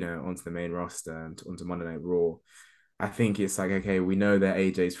over, you know, onto the main roster and onto Monday Night Raw. I think it's like, okay, we know they're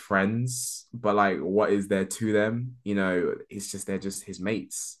AJ's friends, but like, what is there to them? You know, it's just they're just his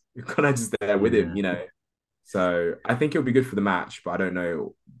mates. You're kind of just there with him, you know. So I think it'll be good for the match, but I don't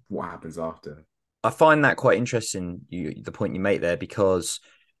know what happens after. I find that quite interesting, the point you make there, because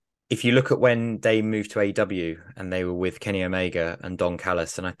if you look at when they moved to AEW and they were with Kenny Omega and Don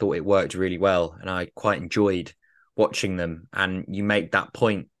Callis, and I thought it worked really well, and I quite enjoyed watching them. And you make that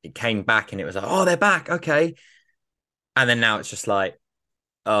point, it came back and it was like, oh, they're back, okay. And then now it's just like,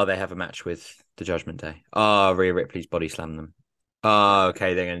 oh, they have a match with the Judgment Day. Oh, Rhea Ripley's body slammed them. Oh,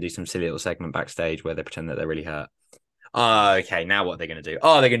 okay, they're going to do some silly little segment backstage where they pretend that they're really hurt. Oh, okay, now what are they going to do?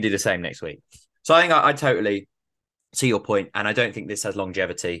 Oh, they're going to do the same next week. So I think I totally see your point, and I don't think this has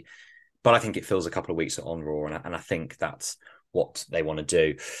longevity, but I think it fills a couple of weeks on Raw, and I think that's what they want to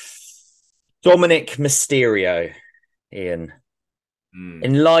do. Dominic Mysterio, Ian,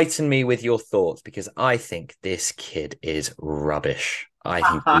 enlighten me with your thoughts, because I think this kid is rubbish. I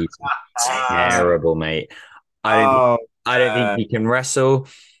think he's terrible, mate. I don't think he can wrestle.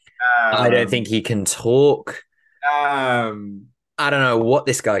 I don't think he can talk. I don't know what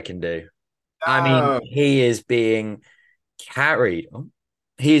this guy can do. I mean, he is being carried.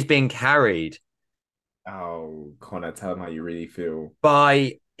 He is being carried. Oh, Connor, tell him how you really feel.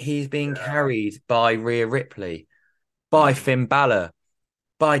 He's being carried by Rhea Ripley, by Finn Balor,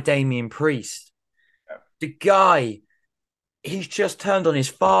 by Damian Priest. The guy, he's just turned on his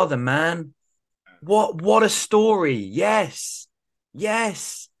father, man. What a story. Yes. Yeah.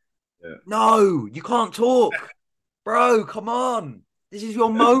 No, you can't talk. Bro, come on. This is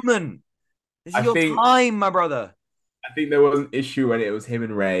your moment. This is your time, my brother. I think there was an issue when it was him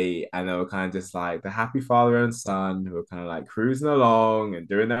and Ray, and they were kind of just like the happy father and son who were kind of like cruising along and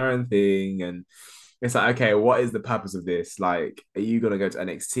doing their own thing. And it's like, okay, what is the purpose of this? Like, are you gonna go to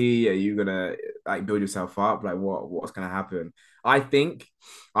NXT? Are you gonna like build yourself up? Like, what's gonna happen? I think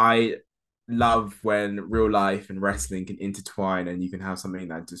I love when real life and wrestling can intertwine, and you can have something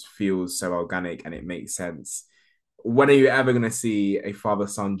that just feels so organic and it makes sense. When are you ever going to see a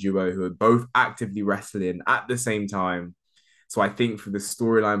father-son duo who are both actively wrestling at the same time? So I think for the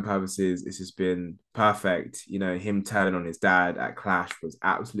storyline purposes, this has been perfect. You know, him turning on his dad at Clash was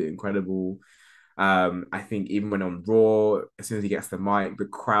absolutely incredible. I think even when on Raw, as soon as he gets the mic, the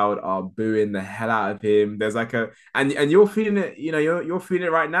crowd are booing the hell out of him. There's like and you're feeling it, you know, you're feeling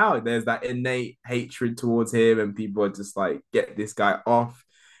it right now. There's that innate hatred towards him, and people are just like, get this guy off.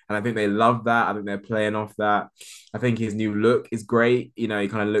 And I think they love that. I think they're playing off that. I think his new look is great. You know, he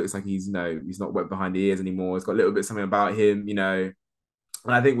kind of looks like he's, you know, he's not wet behind the ears anymore. He's got a little bit something about him, you know.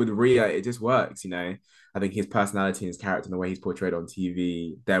 And I think with Rhea, it just works, you know. I think his personality and his character and the way he's portrayed on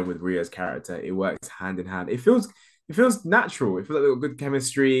TV, then with Rhea's character, it works hand in hand. It feels natural. It feels like they've got good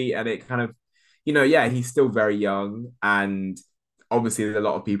chemistry, and it kind of, you know, yeah, he's still very young, and obviously a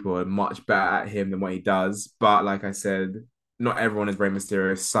lot of people are much better at him than what he does. But like I said, not everyone is Rey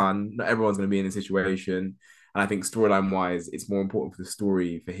Mysterio's son. Not everyone's going to be in a situation. And I think storyline wise, it's more important for the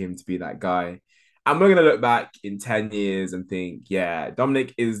story for him to be that guy. And we're going to look back in 10 years and think, yeah,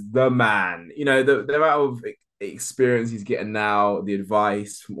 Dominic is the man. You know, the amount of experience he's getting now, the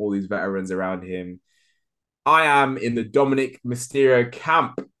advice from all these veterans around him. I am in the Dominic Mysterio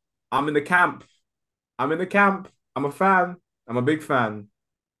camp. I'm in the camp. I'm in the camp. I'm a fan. I'm a big fan.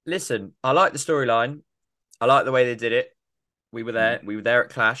 Listen, I like the storyline. I like the way they did it. We were there. We were there at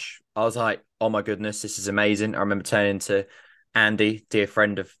Clash. I was like, oh my goodness, this is amazing. I remember turning to Andy, dear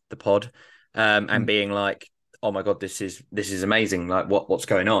friend of the pod, and being like, oh my God, this is amazing. Like, what's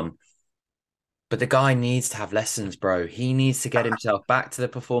going on? But the guy needs to have lessons, bro. He needs to get himself back to the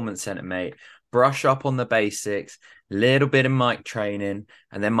performance center, mate. Brush up on the basics, little bit of mic training,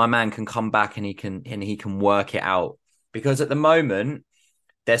 and then my man can come back and he can work it out. Because at the moment,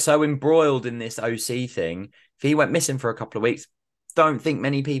 they're so embroiled in this OC thing. If he went missing for a couple of weeks, don't think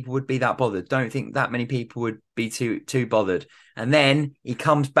many people would be that bothered. Don't think that many people would be too bothered. And then he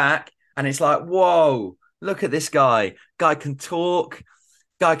comes back and it's like, whoa, look at this guy. Guy can talk,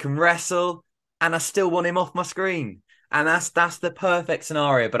 guy can wrestle, and I still want him off my screen. And that's the perfect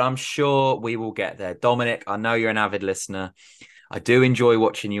scenario, but I'm sure we will get there. Dominic, I know you're an avid listener. I do enjoy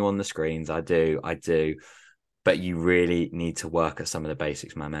watching you on the screens. I do. But you really need to work at some of the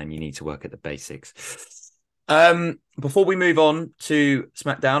basics, my man. You need to work at the basics. Before we move on to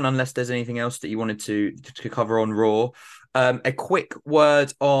SmackDown, unless there's anything else that you wanted to cover on Raw, a quick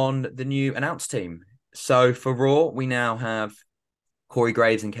word on the new announce team. So for Raw, we now have Corey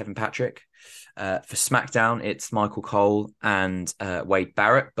Graves and Kevin Patrick. For SmackDown, it's Michael Cole and Wade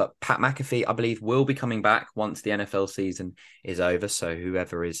Barrett. But Pat McAfee, I believe, will be coming back once the NFL season is over. So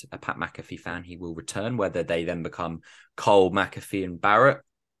whoever is a Pat McAfee fan, he will return. Whether they then become Cole, McAfee, and Barrett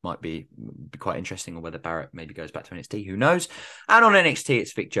might be quite interesting, or whether Barrett maybe goes back to NXT, who knows? And on NXT,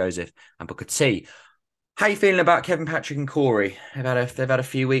 it's Vic Joseph and Booker T. How are you feeling about Kevin Patrick and Corey? They've had a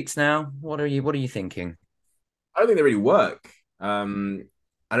few weeks now. What are you thinking? I don't think they really work.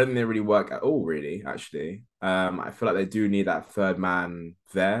 I don't think they really work at all, really, actually. I feel like they do need that third man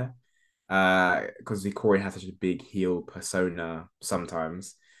there. Because Corey has such a big heel persona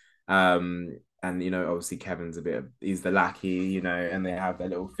sometimes. And obviously Kevin's he's the lackey, and they have their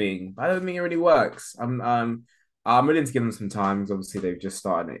little thing. But I don't think it really works. I'm willing to give them some time because obviously they've just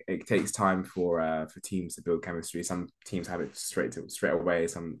started. It takes time for teams to build chemistry. Some teams have it straight away,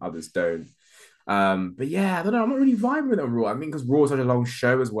 some others don't. But yeah, I don't know. I'm not really vibing with it on Raw. I mean, because Raw is such a long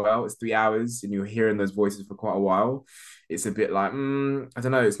show as well. It's 3 hours, and you're hearing those voices for quite a while. It's a bit like, I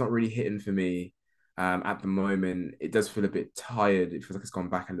don't know. It's not really hitting for me. At the moment, it does feel a bit tired. It feels like it's gone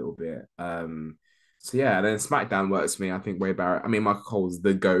back a little bit. So yeah, then SmackDown works for me. I think Wade Barrett. I mean, Michael Cole's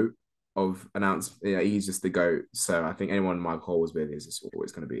the GOAT of announced. Yeah, he's just the GOAT. So I think anyone Michael Cole was with is just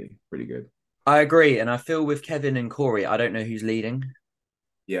always going to be really good. I agree, and I feel with Kevin and Corey, I don't know who's leading.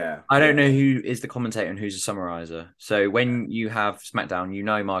 Yeah. I don't know who is the commentator and who's the summarizer. So when you have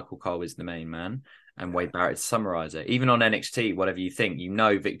SmackDown, Michael Cole is the main man and Wade Barrett's the summarizer. Even on NXT, whatever you think,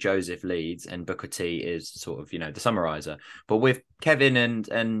 Vic Joseph leads and Booker T is sort of, the summarizer. But with Kevin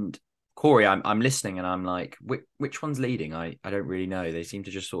and Corey, I'm listening and I'm like, which one's leading? I don't really know. They seem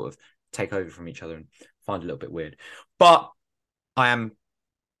to just sort of take over from each other and find it a little bit weird. But I am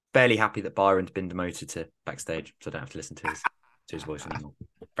fairly happy that Byron's been demoted to backstage, so I don't have to listen to his voice anymore.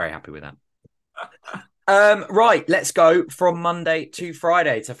 Very happy with that. Right, let's go from Monday to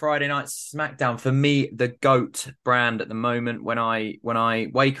Friday night SmackDown. For me, the GOAT brand at the moment. When I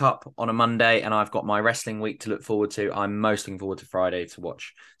wake up on a Monday and I've got my wrestling week to look forward to, I'm most looking forward to Friday to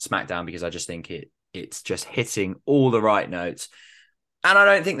watch SmackDown because I just think it's just hitting all the right notes. And I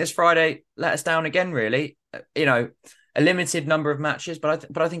don't think this Friday let us down again, really. A limited number of matches, but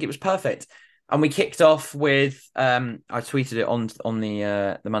I think it was perfect. And we kicked off with I tweeted it on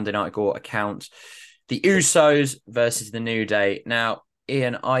the Monday Night Gore account, the Usos versus the New Day. Now,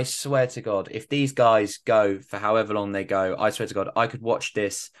 Ian, I swear to God, if these guys go for however long they go, I swear to God, I could watch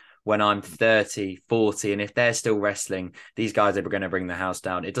this when I'm 30, 40, and if they're still wrestling, these guys are going to bring the house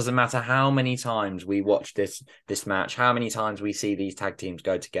down. It doesn't matter how many times we watch this match, how many times we see these tag teams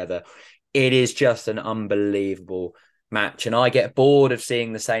go together. It is just an unbelievable match, and I get bored of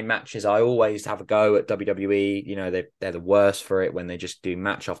seeing the same matches. I always have a go at WWE. They're the worst for it when they just do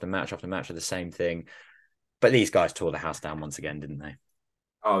match after match after match of the same thing. But these guys tore the house down once again, didn't they?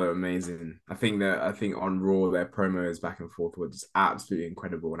 Oh, they're amazing. I think on Raw their promos back and forth were just absolutely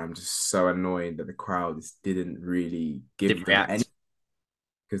incredible, and I'm just so annoyed that the crowd just didn't really give them any,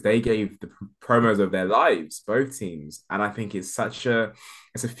 because they gave the promos of their lives, both teams, and I think it's a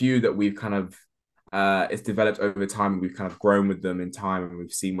feud that we've kind of It's developed over time, and we've kind of grown with them in time, and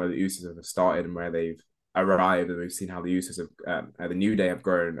we've seen where the Usos have started and where they've arrived, and we've seen how the Usos have, the New Day have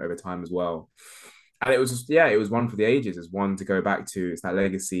grown over time as well. And it was just, yeah, it was one for the ages. It's one to go back to. It's that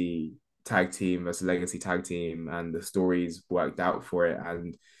legacy tag team versus legacy tag team, and the stories worked out for it.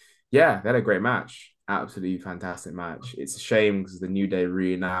 And yeah, they had a great match, absolutely fantastic match. It's a shame because the New Day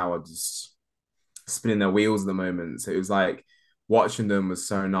really now are just spinning their wheels at the moment. So it was like watching them was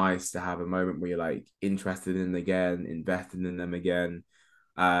so nice to have a moment where you're like interested in them again, invested in them again.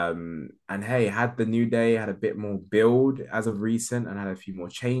 And hey, had the New Day had a bit more build as of recent and had a few more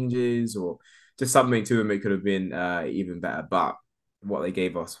changes or just something to them, it could have been even better. But what they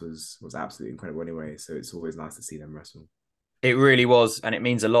gave us was absolutely incredible anyway. So it's always nice to see them wrestle. It really was, and it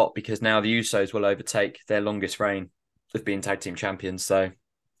means a lot because now the Usos will overtake their longest reign of being tag team champions. So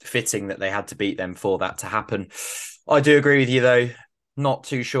fitting that they had to beat them for that to happen. I do agree with you though. Not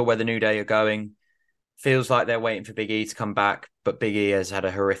too sure where the New Day are going. Feels like they're waiting for Big E to come back, but Big E has had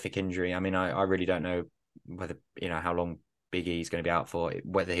a horrific injury. I mean, I really don't know whether, how long Big E is going to be out for,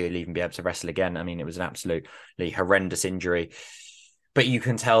 whether he'll even be able to wrestle again. I mean, it was an absolutely horrendous injury. But you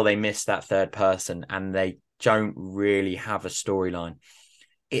can tell they missed that third person and they don't really have a storyline.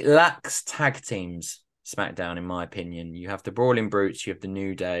 It lacks tag teams, SmackDown, in my opinion. You have the Brawling Brutes, you have the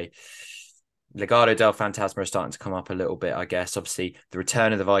New Day. Legado del Fantasma are starting to come up a little bit, I guess. Obviously, the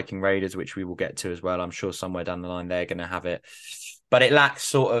return of the Viking Raiders, which we will get to as well. I'm sure somewhere down the line they're going to have it. But it lacks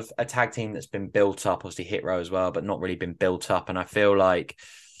sort of a tag team that's been built up. Obviously, Hit Row as well, but not really been built up. And I feel like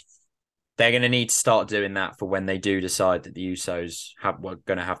they're going to need to start doing that for when they do decide that the Usos were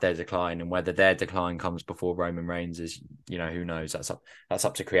going to have their decline, and whether their decline comes before Roman Reigns is, who knows? That's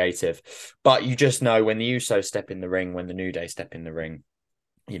up to creative. But you just know when the Usos step in the ring, when the New Day step in the ring,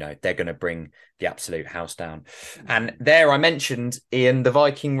 they're going to bring the absolute house down. And there I mentioned, Ian, the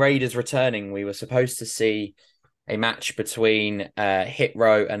Viking Raiders returning. We were supposed to see a match between Hit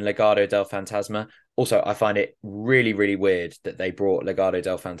Row and Legado del Fantasma. Also, I find it really, really weird that they brought Legado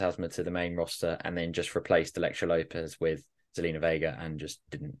del Fantasma to the main roster and then just replaced Elektra Lopez with Zelina Vega and just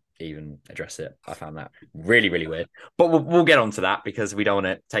didn't even address it. I found that really, really weird. But we'll get on to that because we don't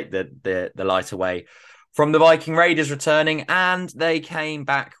want to take the light away from the Viking Raiders returning. And they came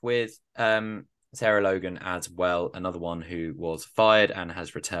back with Sarah Logan as well, another one who was fired and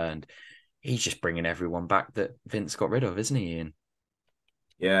has returned. He's just bringing everyone back that Vince got rid of, isn't he, Ian?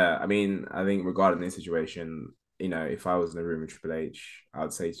 Yeah, I mean, I think regarding this situation, if I was in a room with Triple H,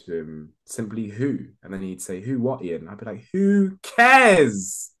 I'd say to him simply who? And then he'd say, who what, Ian? I'd be like, who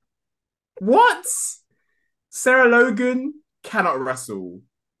cares? What? Sarah Logan cannot wrestle.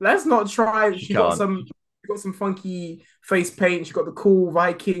 Let's not try. She got some funky face paint. She got the cool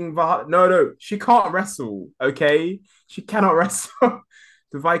Viking. No, she can't wrestle. Okay, she cannot wrestle.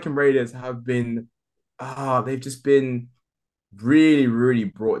 The Viking Raiders have been, they've just been really, really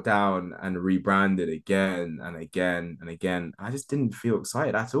brought down and rebranded again and again and again. I just didn't feel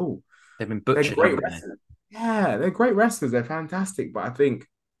excited at all. They've been butchered. They're great wrestlers. Yeah, they're great wrestlers. They're fantastic. But I think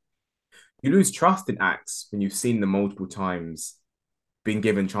you lose trust in acts when you've seen them multiple times, been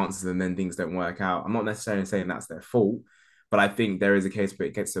given chances, and then things don't work out. I'm not necessarily saying that's their fault, but I think there is a case where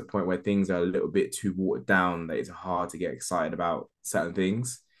it gets to a point where things are a little bit too watered down, that it's hard to get excited about certain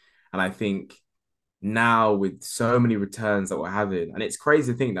things. And I think now with so many returns that we're having, and it's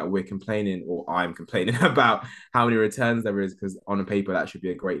crazy to think that we're complaining, or I'm complaining about how many returns there is, because on paper that should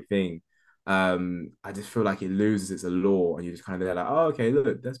be a great thing. I just feel like it loses its allure, and you just kind of there like, oh, okay,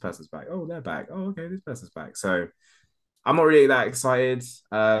 look, this person's back. Oh, they're back. Oh, okay, this person's back. So I'm not really that excited.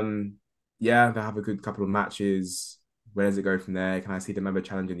 Yeah, they'll have a good couple of matches. Where does it go from there? Can I see them ever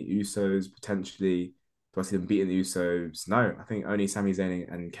challenging the Usos potentially? Do I see them beating the Usos? No, I think only Sami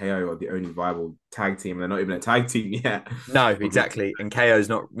Zayn and KO are the only viable tag team. They're not even a tag team yet. No, exactly. And KO's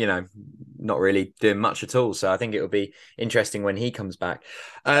not really doing much at all. So I think it will be interesting when he comes back.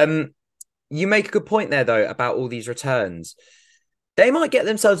 You make a good point there, though, about all these returns. They might get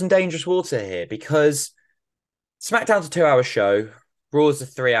themselves in dangerous water here because SmackDown's a 2-hour show. Raw's a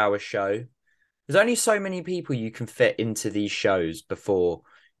 3-hour show. There's only so many people you can fit into these shows before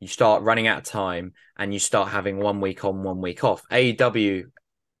you start running out of time and you start having 1 week on, 1 week off. AEW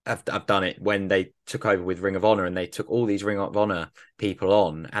have done it when they took over with Ring of Honor, and they took all these Ring of Honor people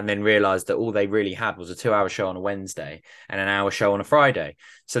on and then realized that all they really had was a 2-hour show on a Wednesday and an hour show on a Friday.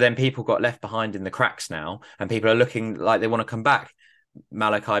 So then people got left behind in the cracks now, and people are looking like they want to come back.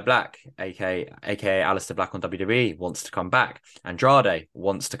 Malachi Black, aka Aleister Black on WWE, wants to come back. Andrade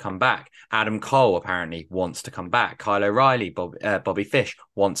wants to come back. Adam Cole apparently wants to come back. Kyle O'Reilly, Bobby Fish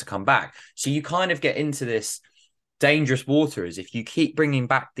want to come back. So you kind of get into this dangerous water, as if you keep bringing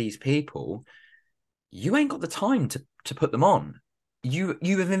back these people, you ain't got the time to put them on. You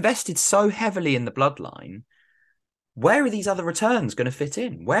have invested so heavily in the bloodline. Where are these other returns going to fit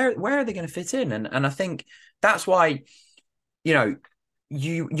in? Where are they going to fit in? And I think that's why, you know,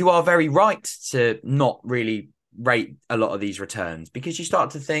 you are very right to not really rate a lot of these returns, because you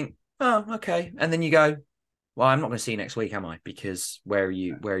start to think, oh, okay, and then you go, well, I'm not going to see you next week, am I? Because where are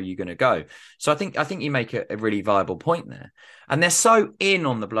you going to go? So I think you make a really viable point there. And they're so in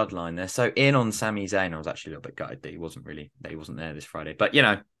on the bloodline. They're so in on Sami Zayn. I was actually a little bit gutted that he wasn't there this Friday. But, you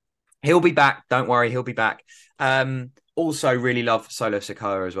know, he'll be back. Don't worry, he'll be back. Also, really love Solo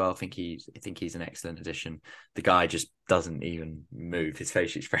Sikoa as well. I think he's an excellent addition. The guy just doesn't even move. His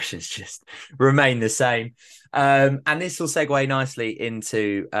facial expressions just remain the same. And this will segue nicely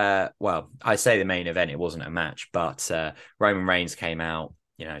into I say the main event. It wasn't a match, but Roman Reigns came out.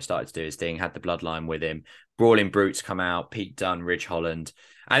 You know, started to do his thing. Had the bloodline with him. Brawling Brutes come out. Pete Dunne, Ridge Holland.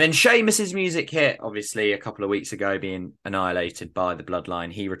 And then Sheamus's music hit, obviously, a couple of weeks ago, being annihilated by the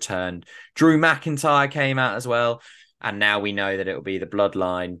bloodline. He returned. Drew McIntyre came out as well. And now we know that it will be the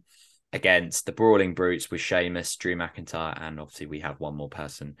bloodline against the Brawling Brutes with Sheamus, Drew McIntyre, and obviously we have one more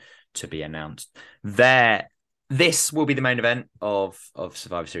person to be announced. This will be the main event of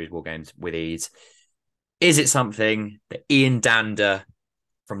Survivor Series War Games with Ease. Is it something that Ian Dander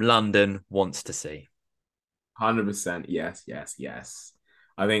from London wants to see? 100%. Yes.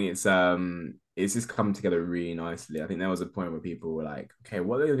 I think it's just come together really nicely. I think there was a point where people were like, okay,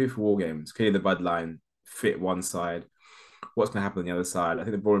 what are they going to do for War Games? Clearly the bloodline fit one side. What's going to happen on the other side? I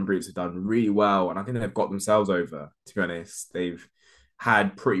think the Brawling Brutes have done really well, and I think they've got themselves over, to be honest. They've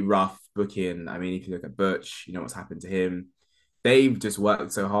had pretty rough booking. I mean, if you look at Butch, you know what's happened to him. They've just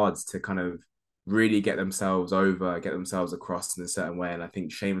worked so hard to kind of really get themselves over, get themselves across in a certain way. And I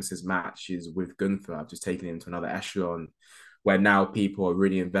think Sheamus's matches with Gunther have just taken him to another echelon where now people are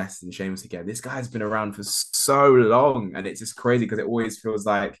really invested in Sheamus again. This guy's been around for so long, and it's just crazy because it always feels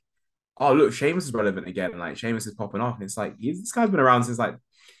like, oh, look, Sheamus is relevant again. Like, Sheamus is popping off. And it's like, this guy's been around since like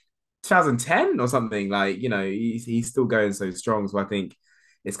 2010 or something. Like, you know, he's still going so strong. So I think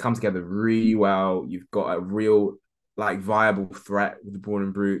it's come together really well. You've got a real, like, viable threat with the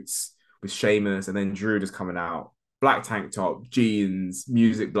Brawling Brutes, with Sheamus, and then Drew just coming out. Black tank top, jeans,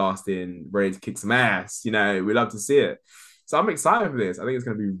 music blasting, ready to kick some ass. You know, we love to see it. So I'm excited for this. I think it's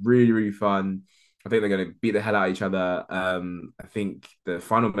going to be really, really fun. I think they're going to beat the hell out of each other. I think the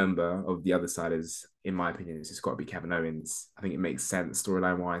final member of the other side is, in my opinion, it's just got to be Kevin Owens. I think it makes sense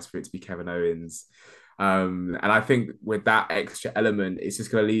storyline-wise for it to be Kevin Owens. And I think with that extra element, it's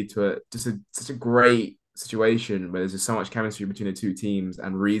just going to lead to such a great situation where there's just so much chemistry between the two teams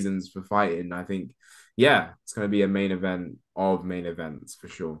and reasons for fighting. I think, yeah, it's going to be a main event of main events for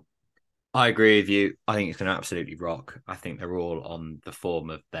sure. I agree with you. I think it's going to absolutely rock. I think they're all on the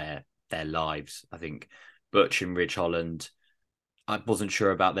form of their lives. I think Butch and Ridge Holland, I wasn't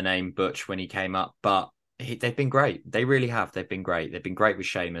sure about the name Butch when he came up, but they've been great. They really have. They've been great. They've been great with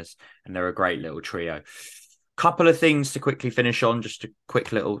Sheamus, and they're a great little trio. Couple of things to quickly finish on, just a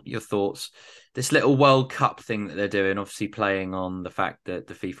quick little, your thoughts. This little World Cup thing that they're doing, obviously playing on the fact that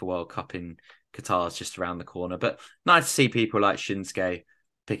the FIFA World Cup in Qatar is just around the corner, but nice to see people like Shinsuke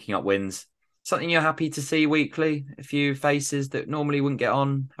picking up wins. Something you're happy to see weekly? A few faces that normally wouldn't get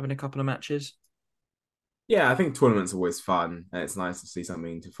on, having a couple of matches? Yeah, I think tournaments are always fun, and it's nice to see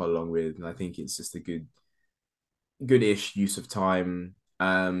something to follow along with. And I think it's just a good-ish use of time.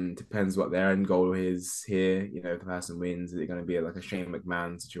 Depends what their end goal is here. You know, if the person wins, is it going to be like a Shane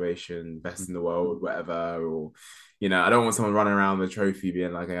McMahon situation, best in the world, whatever? Or, you know, I don't want someone running around with a trophy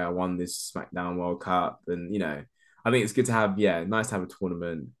being like, hey, I won this SmackDown World Cup. And, you know, I think it's good to have, nice to have a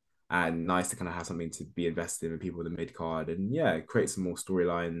tournament. And nice to kind of have something to be invested in with people in the mid card, and create some more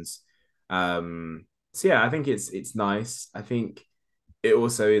storylines. So yeah, I think it's nice. I think it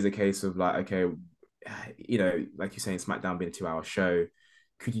also is a case of like, okay, you know, like you're saying, SmackDown being a 2-hour show,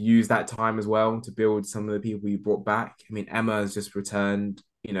 could you use that time as well to build some of the people you brought back? I mean, Emma has just returned,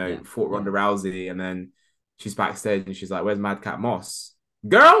 fought Ronda Rousey, and then she's backstage and she's like, "Where's Madcap Moss,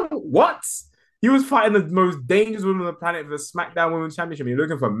 girl? What?" He was fighting the most dangerous woman on the planet for the SmackDown Women's Championship. You're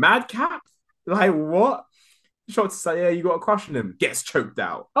looking for Madcap? Like, what? Shots say, yeah, you got a crush on him. Gets choked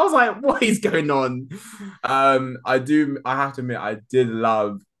out. I was like, what is going on? I have to admit, I did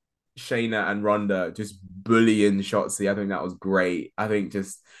love Shayna and Ronda just bullying Shotzi. I think that was great. I think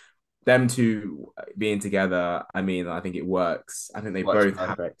just them two being together, I mean, I think it works. I think they both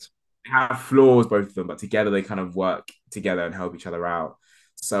have flaws, both of them, but together they kind of work together and help each other out.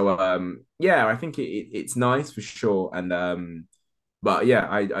 So I think it's nice for sure, and but yeah,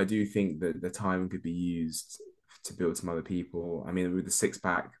 I do think that the time could be used to build some other people. I mean, with the six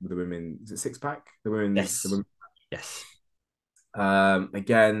pack with the women, is it six pack? The women's, Yes. the women. Yes.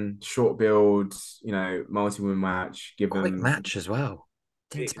 Again, short build, multi-woman match. Give Quick them match as well.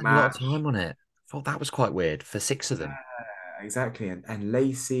 Didn't big spend a lot of match. time on it. Thought that was quite weird for 6 of them. Exactly. And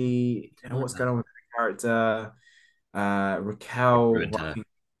Lacey, what's Nightmare. going on with the character? Raquel, Ruined her.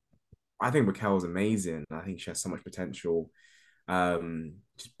 I think Raquel's amazing. I think she has so much potential.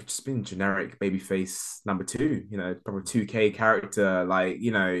 Just being generic babyface number two, probably 2K character. Like,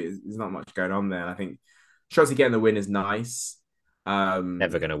 there's not much going on there. And I think Shotzi getting the win is nice.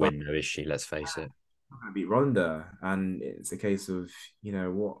 Never going to But win though, is she? Let's face it. not going to beat Ronda, and it's a case of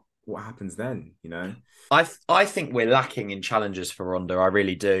what happens then. I think we're lacking in challengers for Ronda. I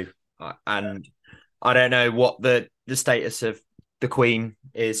really do. And I don't know what the status of the Queen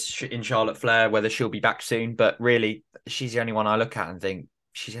is in Charlotte Flair, whether she'll be back soon. But really, she's the only one I look at and think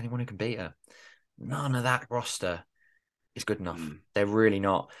she's the only one who can beat her. None of that roster is good enough. They're really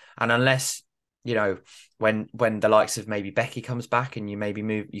not. And unless, when the likes of maybe Becky comes back and you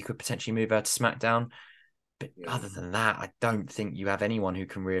could potentially move her to SmackDown. But other than that, I don't think you have anyone who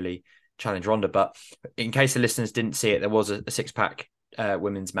can really challenge Ronda. But in case the listeners didn't see it, there was a six-pack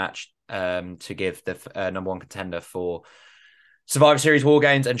women's match to give the number one contender for Survivor Series War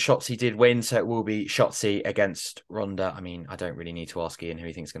Games, and Shotzi did win, so it will be Shotzi against Ronda. I mean, I don't really need to ask Ian who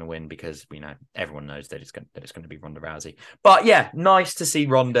he thinks is going to win because everyone knows that it's going to be Ronda Rousey. But yeah, nice to see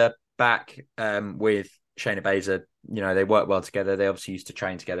Ronda back with Shayna Baszler. They work well together. They obviously used to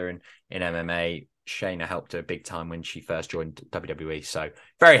train together in MMA. Shayna helped her big time when she first joined WWE, so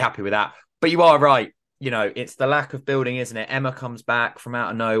very happy with that. But you are right. It's the lack of building, isn't it? Emma comes back from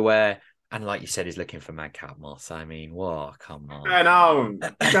out of nowhere. And like you said, he's looking for Madcap Moss. I mean, whoa, come on. Going on.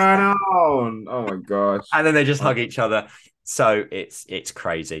 Going on. Oh my gosh. And then they just hug each other. So it's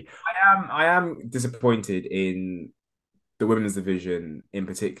crazy. I am disappointed in the women's division in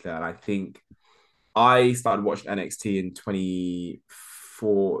particular. And I think I started watching NXT in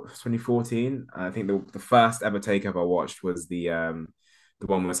 2014. And I think the first ever takeover I watched was the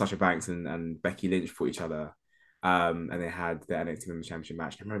one where Sasha Banks and Becky Lynch fought each other. And they had the NXT Women's Championship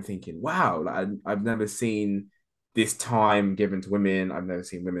match. I remember thinking, wow, I've never seen this time given to women. I've never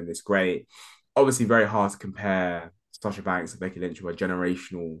seen women this great. Obviously, very hard to compare Sasha Banks and Becky Lynch, who are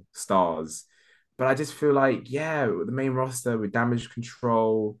generational stars. But I just feel like, the main roster with Damage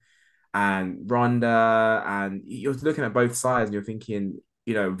Control and Ronda, and you're looking at both sides and you're thinking,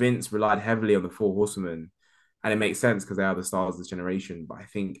 Vince relied heavily on the Four Horsemen. And it makes sense because they are the stars of this generation. But I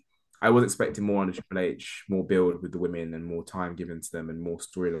think I was expecting more on the Triple H, more build with the women and more time given to them and more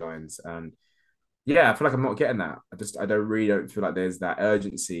storylines. And I feel like I'm not getting that. I don't feel like there's that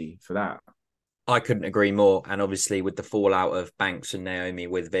urgency for that. I couldn't agree more. And obviously with the fallout of Banks and Naomi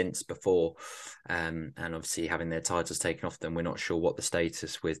with Vince before, and obviously having their titles taken off them, we're not sure what the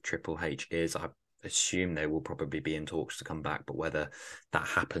status with Triple H is. I assume they will probably be in talks to come back, but whether that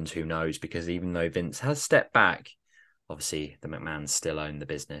happens, who knows? Because even though Vince has stepped back, obviously the McMahons still own the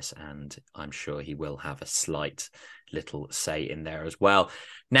business, and I'm sure he will have a slight little say in there as well.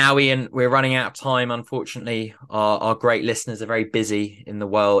 Now, Ian, we're running out of time. Unfortunately, our great listeners are very busy in the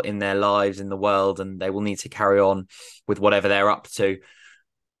world, in their lives, in the world, and they will need to carry on with whatever they're up to.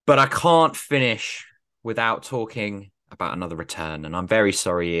 But I can't finish without talking about another return. And I'm very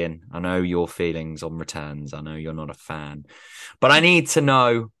sorry, Ian. I know your feelings on returns. I know you're not a fan, but I need to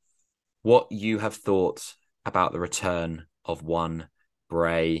know what you have thought about the return of one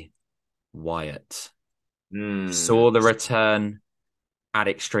Bray Wyatt. Saw the return at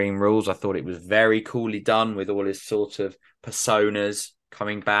Extreme Rules. I thought it was very coolly done with all his sort of personas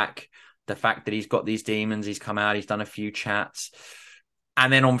coming back. The fact that he's got these demons, he's come out, he's done a few chats.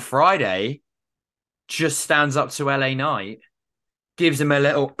 And then on Friday, just stands up to LA Knight, gives him a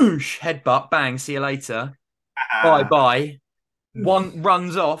little oosh, headbutt, bang, see you later. Bye-bye. One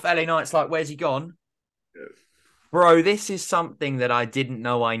runs off. LA Knight's like, where's he gone? Bro, this is something that I didn't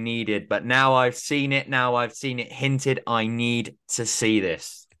know I needed, but now I've seen it. Now I've seen it hinted. I need to see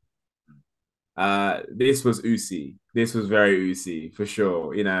this. This was Usi. This was very Usi for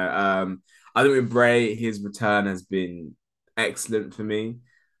sure. I think with Bray, his return has been excellent for me.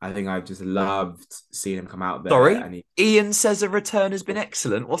 I think I've just loved seeing him come out there. Sorry, Ian says a return has been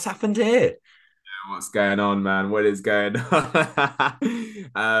excellent. What's happened here? What's going on, man? What is going on?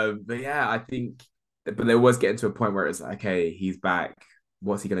 But yeah, I think. But there was getting to a point where it's like, okay, he's back.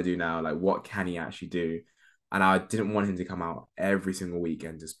 What's he going to do now? Like, what can he actually do? And I didn't want him to come out every single week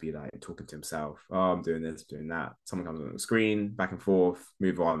and just be like talking to himself. Oh, I'm doing this, doing that. Someone comes on the screen, back and forth,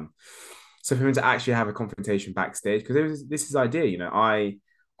 move on. So for him to actually have a confrontation backstage, because this is the idea, I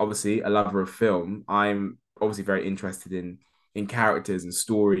obviously a lover of film. I'm obviously very interested in characters and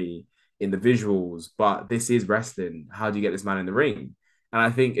story, in the visuals, but this is wrestling. How do you get this man in the ring? And I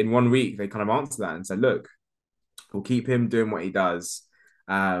think in 1 week they kind of answered that and said, look, we'll keep him doing what he does.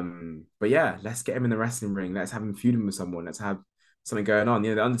 But yeah, let's get him in the wrestling ring. Let's have him feuding with someone. Let's have something going on. You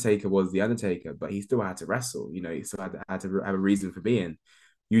know, the Undertaker was the Undertaker, but he still had to wrestle. You know, he still had to have a reason for being.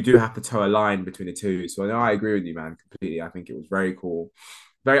 You do have to toe a line between the two. So I agree with you, man, completely. I think it was very cool,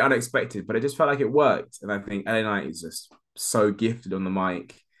 very unexpected, but it just felt like it worked. And I think LA Knight is just so gifted on the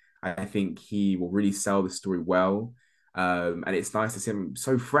mic. I think he will really sell the story well. And it's nice to see him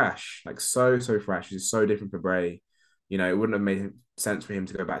so fresh, like so fresh. He's so different for Bray. You know, it wouldn't have made sense for him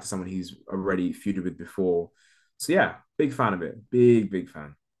to go back to someone he's already feuded with before. So yeah, big fan of it. Big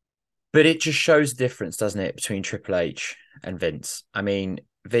fan. But it just shows the difference, doesn't it, between Triple H and Vince? I mean,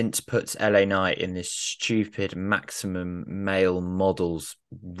 Vince puts LA Knight in this stupid maximum male models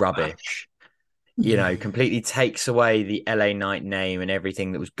rubbish. You know, completely takes away the LA Knight name and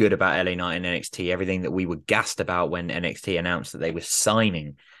everything that was good about LA Knight and NXT, everything that we were gassed about when NXT announced that they were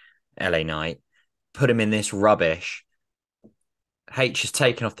signing LA Knight, put him in this rubbish. H has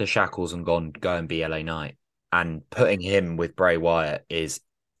taken off the shackles and go and be LA Knight. And putting him with Bray Wyatt is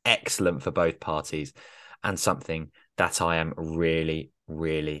excellent for both parties and something that I am really,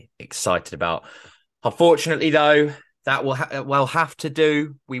 really excited about. Unfortunately, though, that will have to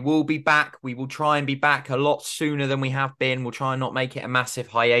do. We will be back. We will try and be back a lot sooner than we have been. We'll try and not make it a massive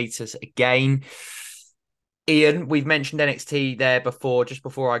hiatus again. Ian, we've mentioned NXT there before. Just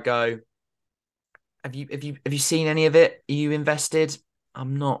before I go, have you seen any of it? Are you invested?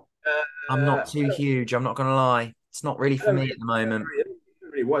 I'm not too huge. I'm not gonna lie. It's not really for me at the moment. I didn't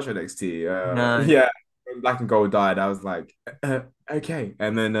really watch NXT. No. Yeah, when Black and Gold died, I was like, okay.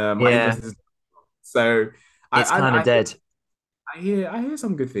 And then my interest is so it's kind of dead. I hear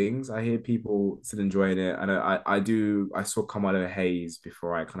some good things. I hear people still enjoying it, and I saw Carmelo Hayes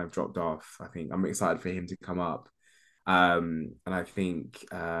before I kind of dropped off. I think I'm excited for him to come up. And I think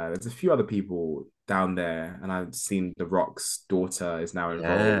there's a few other people down there, and I've seen The Rock's daughter is now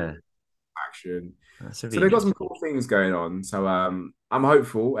involved in action. So they've got some cool things going on. So I'm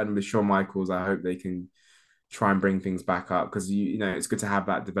hopeful, and with Shawn Michaels, I hope they can try and bring things back up, because you know it's good to have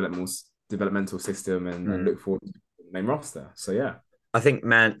that developmental system and look forward to the main roster. So yeah. I think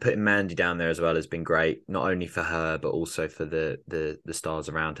putting Mandy down there as well has been great, not only for her but also for the stars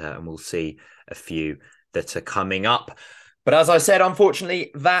around her, and we'll see a few that are coming up. But as I said,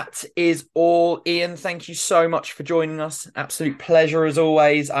 unfortunately, that is all. Ian, thank you so much for joining us. Absolute pleasure as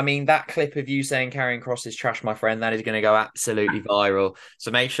always. I mean, that clip of you saying Karrion Kross is trash, my friend, that is going to go absolutely viral. So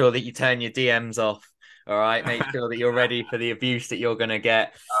make sure that you turn your DMs off. All right. Make sure that you're ready for the abuse that you're going to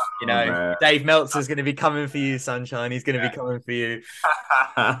get. You know, Dave Meltzer's going to be coming for you, Sunshine. He's going to be coming for you.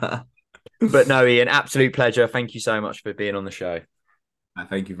 But no, Ian, absolute pleasure. Thank you so much for being on the show.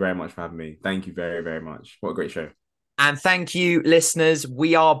 Thank you very much for having me. Thank you very, very much. What a great show. And thank you, listeners.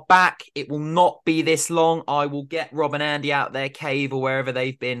 We are back. It will not be this long. I will get Rob and Andy out their cave or wherever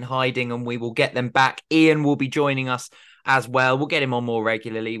they've been hiding, and we will get them back. Ian will be joining us as well. We'll get him on more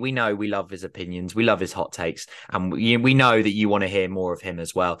regularly. We know we love his opinions. We love his hot takes. And we know that you want to hear more of him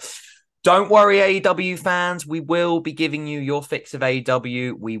as well. Don't worry, AEW fans. We will be giving you your fix of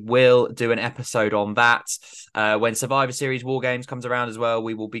AEW. We will do an episode on that. When Survivor Series War Games comes around as well,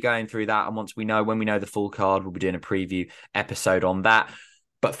 we will be going through that. And when we know the full card, we'll be doing a preview episode on that.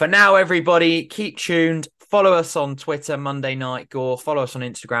 But for now, everybody, keep tuned. Follow us on Twitter, Monday Night Gore. Follow us on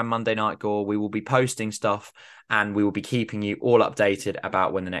Instagram, Monday Night Gore. We will be posting stuff and we will be keeping you all updated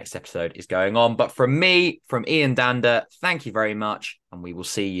about when the next episode is going on. But from me, from Ian Dander, thank you very much. And we will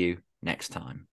see you next time.